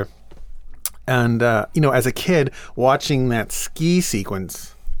together. And, as a kid, watching that ski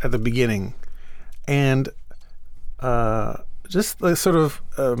sequence at the beginning and just the sort of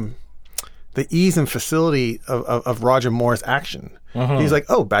the ease and facility of Roger Moore's action. Mm-hmm. He's like,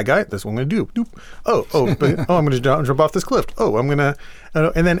 oh, bad guy, that's what I'm going to do. Doop. I'm going to jump off this cliff. Oh, I'm going to...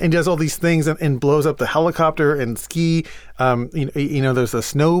 and then he does all these things and blows up the helicopter and ski. There's a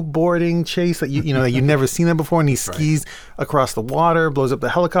snowboarding chase that you've never seen that before, and he skis across the water, blows up the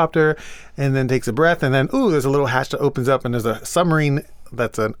helicopter, and then takes a breath, and then, there's a little hatch that opens up, and there's a submarine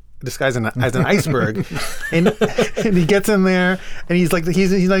that's disguised as an iceberg. and he gets in there, and he's like,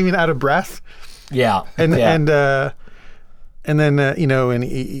 he's not even out of breath. Yeah. And then and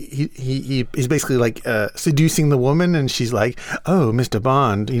he's basically like seducing the woman, and she's like, "Oh, Mr.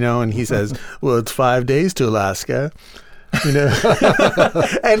 Bond," and he says, "Well, it's 5 days to Alaska," and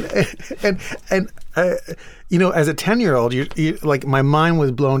as a 10-year-old, you like, my mind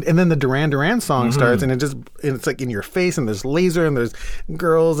was blown. And then the Duran Duran song starts, and it's like in your face, and there's laser, and there's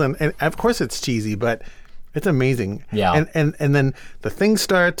girls, and of course it's cheesy, but it's amazing. Yeah. And then the thing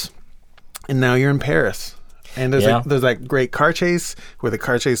starts, and now you're in Paris. And there's like great car chase where the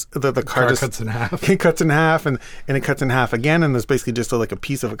car just cuts in half. It cuts in half, and it cuts in half again, and there's basically just like a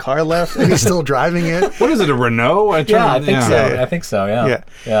piece of a car left, and he's still driving it. What is it, a Renault? I think so.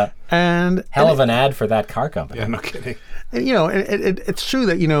 Yeah. And hell of an ad for that car company. Yeah, no kidding. And, it's true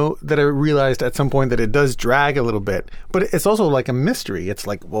that, that I realized at some point that it does drag a little bit, but it's also like a mystery. It's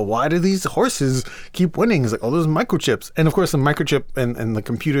like, well, why do these horses keep winning? It's like, those microchips. And of course, the microchip and the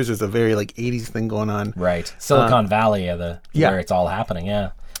computers is a very like 80s thing going on. Right. Silicon Valley, where it's all happening.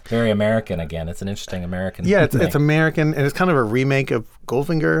 Yeah. Very American again. It's an interesting American thing. It's American, and it's kind of a remake of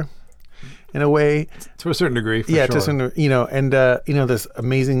Goldfinger in a way. To a certain degree, for sure. To a certain, this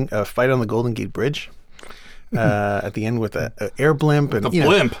amazing fight on the Golden Gate Bridge. At the end with an air blimp and the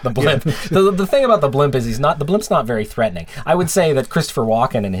blimp. The thing about the blimp is the blimp's not very threatening. I would say that Christopher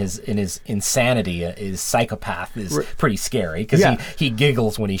Walken in his insanity, his psychopath, is pretty scary because he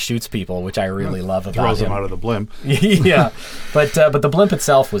giggles when he shoots people, which I really love about him. Throws him out of the blimp. Yeah, but the blimp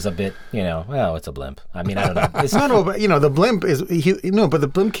itself was a bit, it's a blimp. I mean, I don't know. It's, but the blimp is but the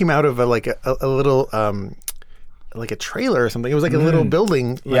blimp came out of a little. Like a trailer or something. It was like a little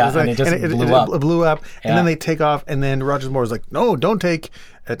building. And it just blew up. It blew up, and then they take off, and then Roger Moore was like, no, don't take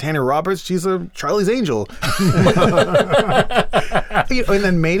Tanya Roberts. She's a Charlie's Angel. And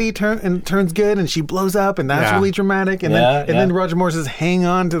then Matey turns good, and she blows up, and that's really dramatic. And then Roger Moore says, hang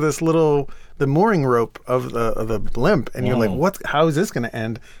on to this the mooring rope of the blimp, and you're like, how is this going to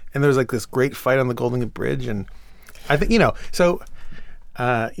end? And there's like this great fight on the Golden Gate Bridge, and I think, so...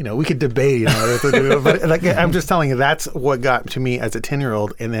 we could debate, but like, I'm just telling you, that's what got to me as a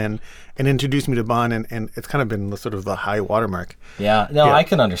 10-year-old, and introduced me to Bond, and it's kind of been sort of the high watermark. Yeah, I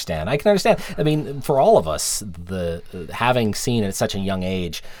can understand. I mean, for all of us, having seen at such a young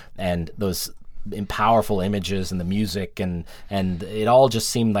age, and those powerful images and the music and it all just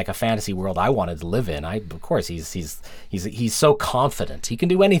seemed like a fantasy world I wanted to live in. Of course he's so confident. He can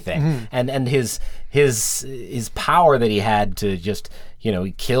do anything. And his power that he had to just,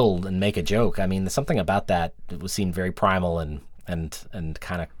 he killed and make a joke. I mean, there's something about that seemed very primal and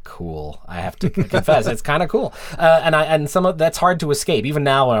kind of cool. I have to confess, it's kind of cool. And some of that's hard to escape. Even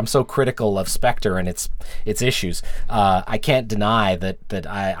now, when I'm so critical of Spectre and its issues, I can't deny that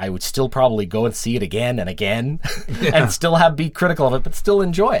I would still probably go and see it again and again, and still be critical of it, but still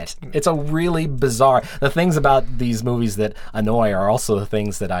enjoy it. It's a really bizarre. The things about these movies that annoy are also the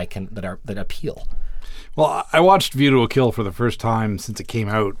things that that appeal. Well, I watched View to a Kill for the first time since it came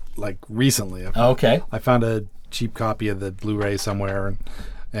out, like recently. Okay. I found a cheap copy of the Blu-ray somewhere,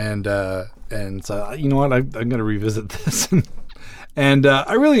 and so, you know what, I'm going to revisit this, and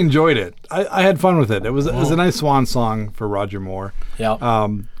I really enjoyed it. I had fun with it. It was a nice swan song for Roger Moore. Yeah.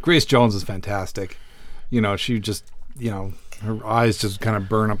 Grace Jones is fantastic. She just her eyes just kind of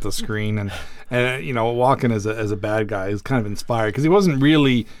burn up the screen, and Walken as a bad guy is kind of inspired because he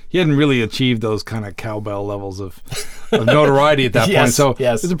hadn't really achieved those kind of cowbell levels of notoriety at that point. So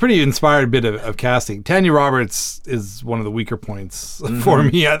it's a pretty inspired bit of casting. Tanya Roberts is one of the weaker points for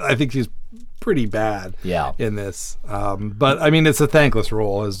me. I think she's pretty bad in this, but I mean it's a thankless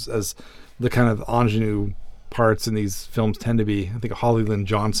role as the kind of ingenue parts in these films tend to be. I think Holly Lynn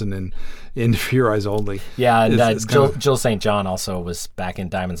Johnson in For Your Eyes Only. Yeah, and Jill St. John also was back in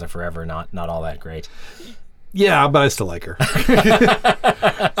Diamonds Are Forever, not all that great. Yeah, but I still like her.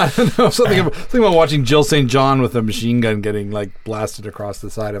 I don't know, something about watching Jill St. John with a machine gun getting like blasted across the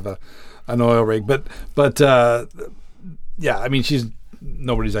side of an oil rig. But yeah, I mean she's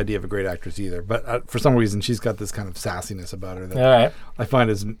nobody's idea of a great actress either. But for some reason she's got this kind of sassiness about her that I find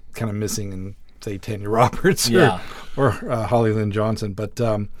is kind of missing in, say, Tanya Roberts or Holly Lynn Johnson, but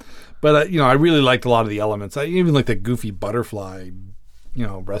I really liked a lot of the elements. I even like the goofy butterfly,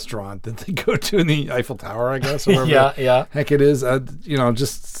 restaurant that they go to in the Eiffel Tower, I guess. Or whatever heck it is.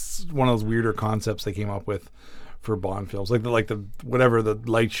 Just one of those weirder concepts they came up with for Bond films, like the whatever the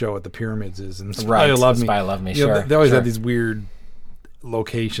light show at the pyramids is, and Spy Who Loved Me. Spy Who Loved Me. Sure, they always had these weird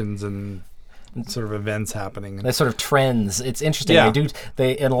locations and sort of events happening. There's sort of trends. It's interesting.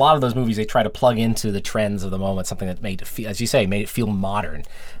 They in a lot of those movies they try to plug into the trends of the moment, something that made it feel, as you say, made it feel modern,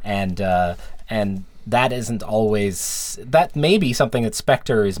 and that isn't always. That may be something that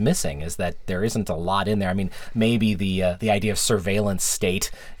Spectre is missing, is that there isn't a lot in there. I mean, maybe the idea of surveillance state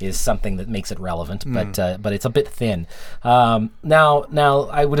is something that makes it relevant, but it's a bit thin. Now,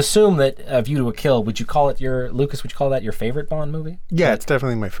 I would assume that View to a Kill. Would you call that your favorite Bond movie? Yeah, it's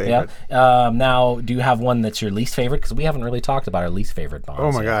definitely my favorite. Yeah. Now, do you have one that's your least favorite? Because we haven't really talked about our least favorite Bonds.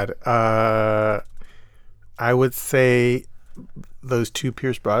 Oh my God. I would say those two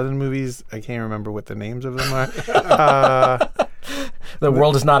Pierce Brosnan movies. I can't remember what the names of them are. The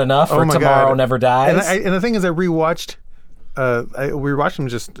World Is Not Enough, or Tomorrow Never Dies. And the thing is, I rewatched them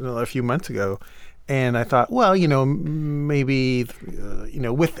just a few months ago, and I thought, well, maybe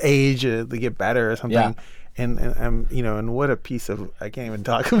with age they get better or something. Yeah. And what a piece of, I can't even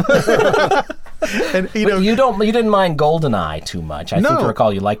talk about. And you didn't mind GoldenEye too much. I seem to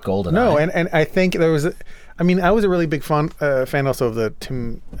recall you liked GoldenEye. No, and I think there was. I was a really big fan also of the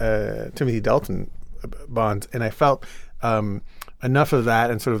Timothy Dalton Bonds, and I felt enough of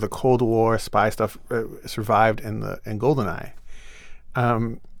that and sort of the Cold War spy stuff survived in GoldenEye.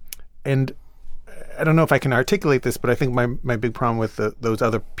 And I don't know if I can articulate this, but I think my big problem with those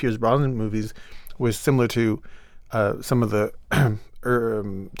other Pierce Brosnan movies was similar to some of the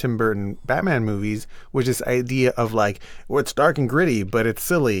Tim Burton Batman movies, which is idea of like, well, it's dark and gritty, but it's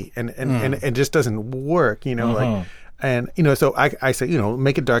silly and it just doesn't work, like, and so I say,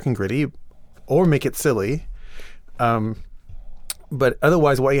 make it dark and gritty or make it silly. But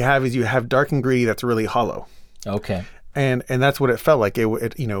otherwise what you have dark and gritty that's really hollow. Okay. And that's what it felt like. It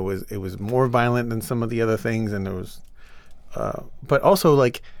was more violent than some of the other things, and there was but also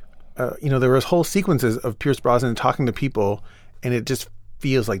like there was whole sequences of Pierce Brosnan talking to people, and it just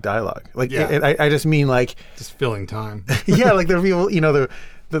feels like dialogue. Like I just mean like just filling time. Yeah, like there are people,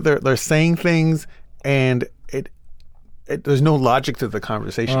 they're saying things, and it there's no logic to the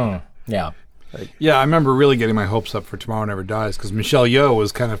conversation. Yeah. I remember really getting my hopes up for Tomorrow Never Dies because Michelle Yeoh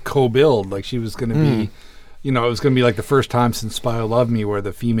was kind of co-billed, like she was going to be, it was going to be like the first time since Spy Who Loved Me where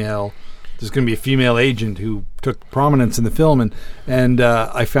there's going to be a female agent who took prominence in the film, and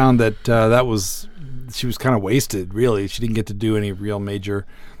I found that she was kind of wasted. Really, she didn't get to do any real major,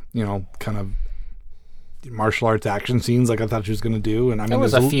 kind of martial arts action scenes like I thought she was going to do. And I mean, there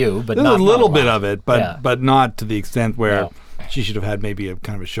was a few, but there's not a little not bit of it, but not to the extent where she should have had maybe a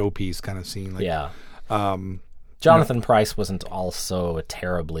kind of a showpiece kind of scene. Like, Jonathan Pryce wasn't also a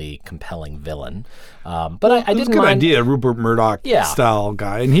terribly compelling villain, but I didn't mind. It's a good idea, Rupert Murdoch style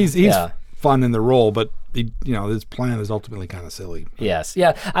guy, and he's fun in the role, but his plan is ultimately kind of silly. Yes,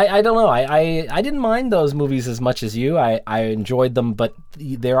 yeah. I don't know. I didn't mind those movies as much as you. I enjoyed them, but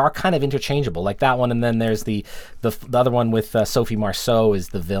they are kind of interchangeable, like that one. And then there's the other one with Sophie Marceau is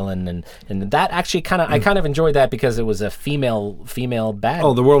the villain, and that actually I kind of enjoyed that because it was a female bad.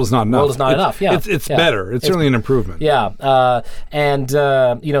 Oh, The World Is Not Enough. World Is Not Enough. Yeah, it's better. It's certainly an improvement. Yeah, and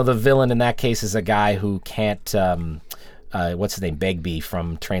the villain in that case is a guy who can't. What's his name? Begbie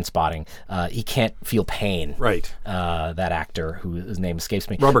from Trainspotting. He can't feel pain. Right. That actor whose name escapes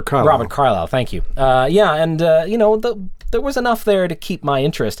me. Robert Carlyle. Robert Carlyle. Thank you. There was enough there to keep my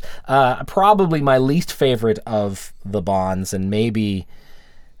interest. Probably my least favorite of the Bonds, and maybe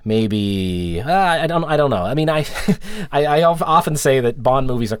I don't know. I mean, I often say that Bond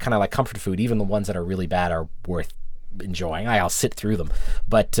movies are kind of like comfort food. Even the ones that are really bad are worth enjoying. I'll sit through them,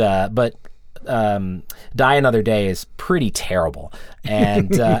 but Die Another Day is pretty terrible,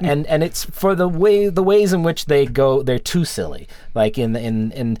 and and it's for the ways in which they go. They're too silly. Like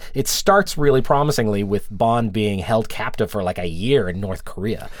in it starts really promisingly with Bond being held captive for like a year in North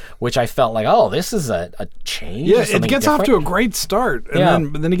Korea, which I felt like, oh, this is a change. Yeah, it gets off to a different. great start,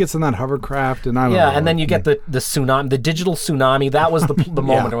 and then he gets in that hovercraft, and I don't know. And then you get the tsunami, the digital tsunami. That was the moment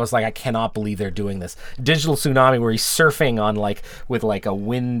Yeah. where I was like, I cannot believe they're doing this digital tsunami, where he's surfing on with a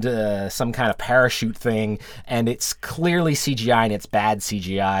wind, some kind of parachute thing, and it's clearly CGI and it's bad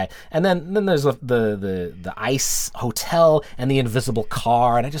CGI. And then there's the ice hotel and the invisible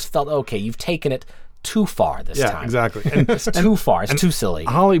car, and I just felt, okay, you've taken it too far this time. Yeah, exactly. And It's too far. It's too silly.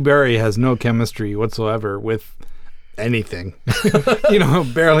 Holly Berry has no chemistry whatsoever with anything.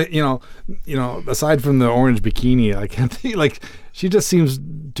 Barely. Aside from the orange bikini, I can't think. Like, she just seems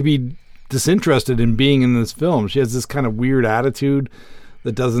to be disinterested in being in this film. She has this kind of weird attitude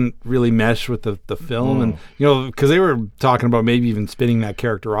that doesn't really mesh with the film, and because they were talking about maybe even spinning that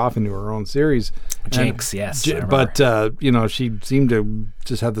character off into her own series. Jinx, yes. I remember. But she seemed to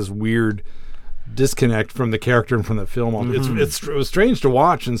just have this weird disconnect from the character and from the film. It was strange to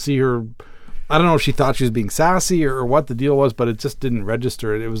watch and see her. I don't know if she thought she was being sassy or what the deal was, but it just didn't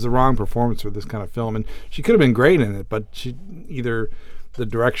register. It was the wrong performance for this kind of film, and she could have been great in it, but she either the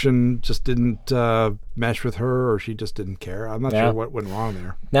direction just didn't mesh with her, or she just didn't care. I'm not sure what went wrong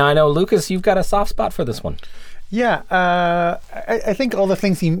there. Now, I know, Lucas, you've got a soft spot for this one. Yeah, I think all the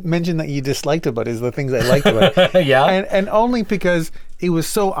things you mentioned that you disliked about it is the things I liked about it. Yeah. And only because it was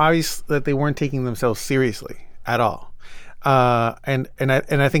so obvious that they weren't taking themselves seriously at all. And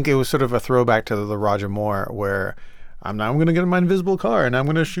I think it was sort of a throwback to the Roger Moore, where I'm going to get in my invisible car and I'm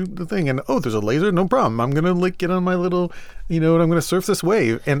going to shoot the thing, and there's a laser, no problem. I'm going to get on my little, and I'm going to surf this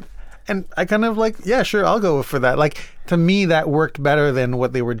wave. And I kind of like, yeah, sure, I'll go for that. Like, to me, that worked better than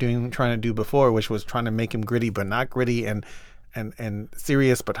what they were trying to do before, which was trying to make him gritty but not gritty, and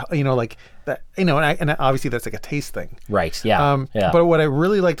serious, but like that, and obviously that's like a taste thing, Right? Yeah. But what I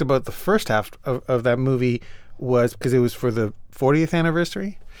really liked about the first half of that movie was because it was for the 40th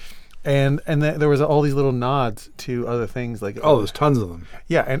anniversary, and there was all these little nods to other things, like There's tons of them.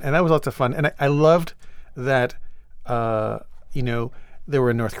 yeah, and that was lots of fun, and I loved that they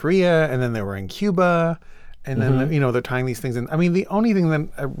were in North Korea, and then they were in Cuba. And then, they're tying these things in. I mean, the only thing that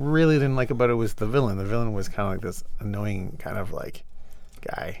I really didn't like about it was the villain. The villain was kind of like this annoying kind of like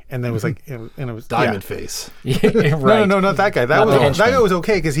guy. And then it was like, and it was Diamond Face. Right. No, not that guy. That guy was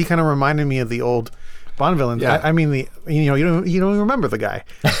okay because he kind of reminded me of the old Bond villains. Yeah. I mean, you don't even remember the guy.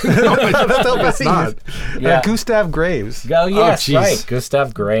 That's overseas. Yeah. Gustav Graves. Oh, yes, jeez. right.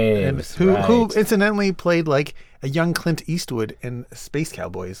 Gustav Graves. Who incidentally played like a young Clint Eastwood in Space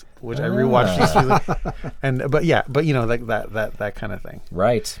Cowboys, which I rewatched recently. But like that kind of thing.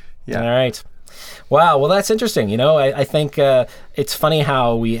 Right. Yeah. All right. Wow. Well, that's interesting. I think it's funny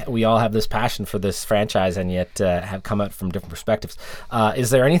how we all have this passion for this franchise and yet have come at from different perspectives.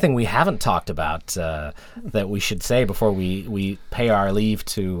 Is there anything we haven't talked about that we should say before we pay our leave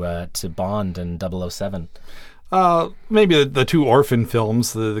to Bond and 007? Maybe the two orphan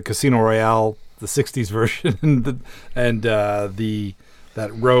films, the Casino Royale, the 60s version, and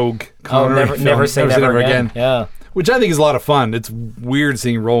that Rogue Connery film, Never Say Never Again. Yeah. Which I think is a lot of fun. It's weird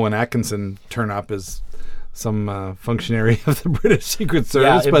seeing Rowan Atkinson turn up as some functionary of the British Secret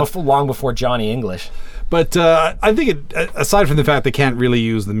Service. Long before Johnny English. But I think aside from the fact they can't really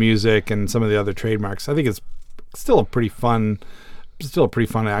use the music and some of the other trademarks, I think it's still a pretty fun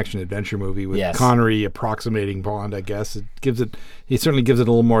action adventure movie with Connery approximating Bond. I guess he certainly gives it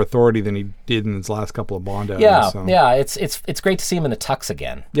a little more authority than he did in his last couple of Bond outings. Yeah. It's great to see him in the tux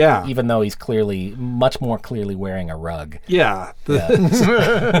again. Yeah, even though he's much more clearly wearing a rug. Yeah,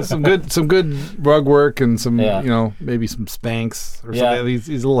 some good rug work and some maybe some Spanx or something.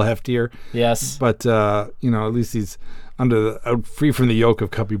 He's a little heftier. Yes, but at least he's free from the yoke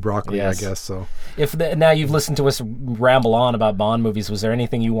of Cubby Broccoli, yes. I guess. So, now you've listened to us ramble on about Bond movies, was there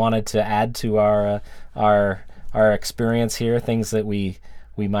anything you wanted to add to our experience here? Things that we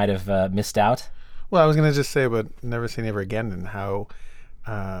might have missed out? Well, I was going to just say about Never Say Never Again and how,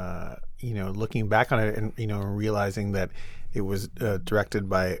 looking back on it and realizing that it was directed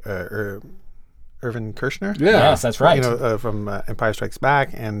by Irvin Kershner. Yeah. Yes, that's right. From Empire Strikes Back,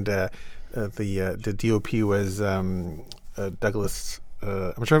 and the DOP was Douglas.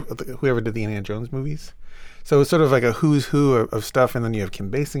 I'm sure whoever did the Indiana Jones movies. So it's sort of like a who's who of stuff, and then you have Kim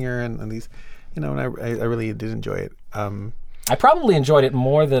Basinger and these, and I really did enjoy it. I probably enjoyed it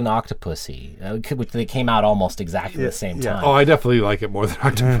more than Octopussy, which they came out almost exactly the same time. Oh, I definitely like it more than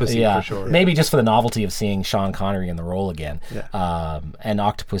Octopussy for sure. Maybe just for the novelty of seeing Sean Connery in the role again. Yeah. And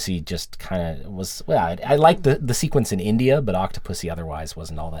Octopussy just kind of was. Well, I liked the sequence in India, but Octopussy otherwise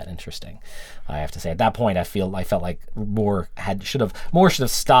wasn't all that interesting. I have to say, at that point, I felt like more should have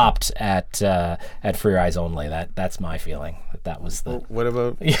stopped at For Your Eyes Only. That's my feeling. That was the. What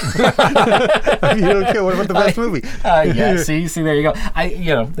about? What about the best movie? See, there you go.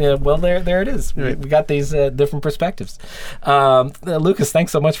 Well, there it is. Right. We got these different perspectives. Lucas,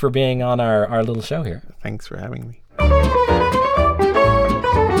 thanks so much for being on our little show here. Thanks for having me.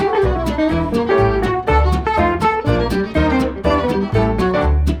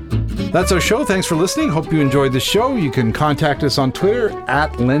 That's our show. Thanks for listening. Hope you enjoyed the show. You can contact us on Twitter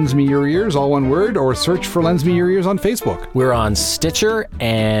at Lends Me Your Ears, all one word, or search for Lends Me Your Ears on Facebook. We're on Stitcher,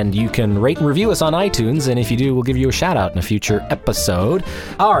 and you can rate and review us on iTunes, and if you do, we'll give you a shout-out in a future episode.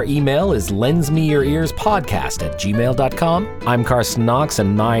 Our email is lendsmeyourEarsPodcast@gmail.com. I'm Karsten Knox,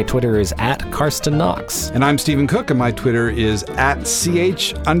 and my Twitter is at Karsten Knox. And I'm Stephen Cook, and my Twitter is at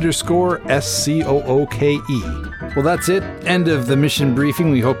 @CH_SCOOKE. Well, that's it. End of the mission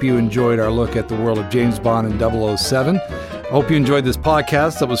briefing. We hope you enjoyed our look at the world of James Bond and 007. I hope you enjoyed this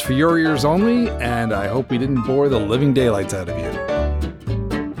podcast that was for your ears only, and I hope we didn't bore the living daylights out of you.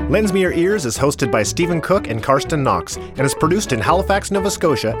 Lends Me Your Ears is hosted by Stephen Cook and Karsten Knox and is produced in Halifax, Nova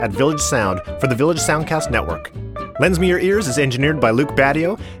Scotia at Village Sound for the Village Soundcast Network. Lends Me Your Ears is engineered by Luke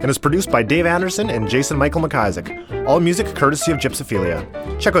Badio and is produced by Dave Anderson and Jason Michael McIsaac. All music courtesy of Gypsophilia.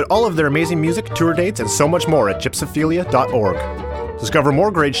 Check out all of their amazing music, tour dates, and so much more at gypsophilia.org. Discover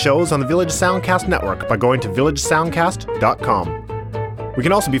more great shows on the Village Soundcast Network by going to villagesoundcast.com. We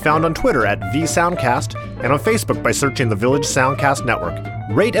can also be found on Twitter at VSoundcast and on Facebook by searching the Village Soundcast Network.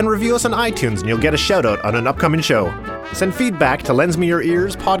 Rate and review us on iTunes and you'll get a shout out on an upcoming show. Send feedback to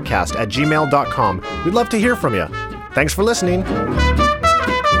lendsmeyourearspodcast@gmail.com. We'd love to hear from you. Thanks for listening.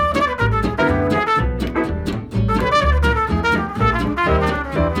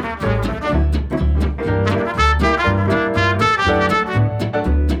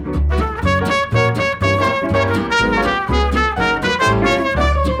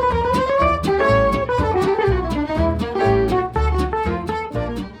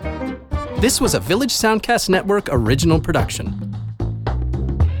 This was a Village Soundcast Network original production.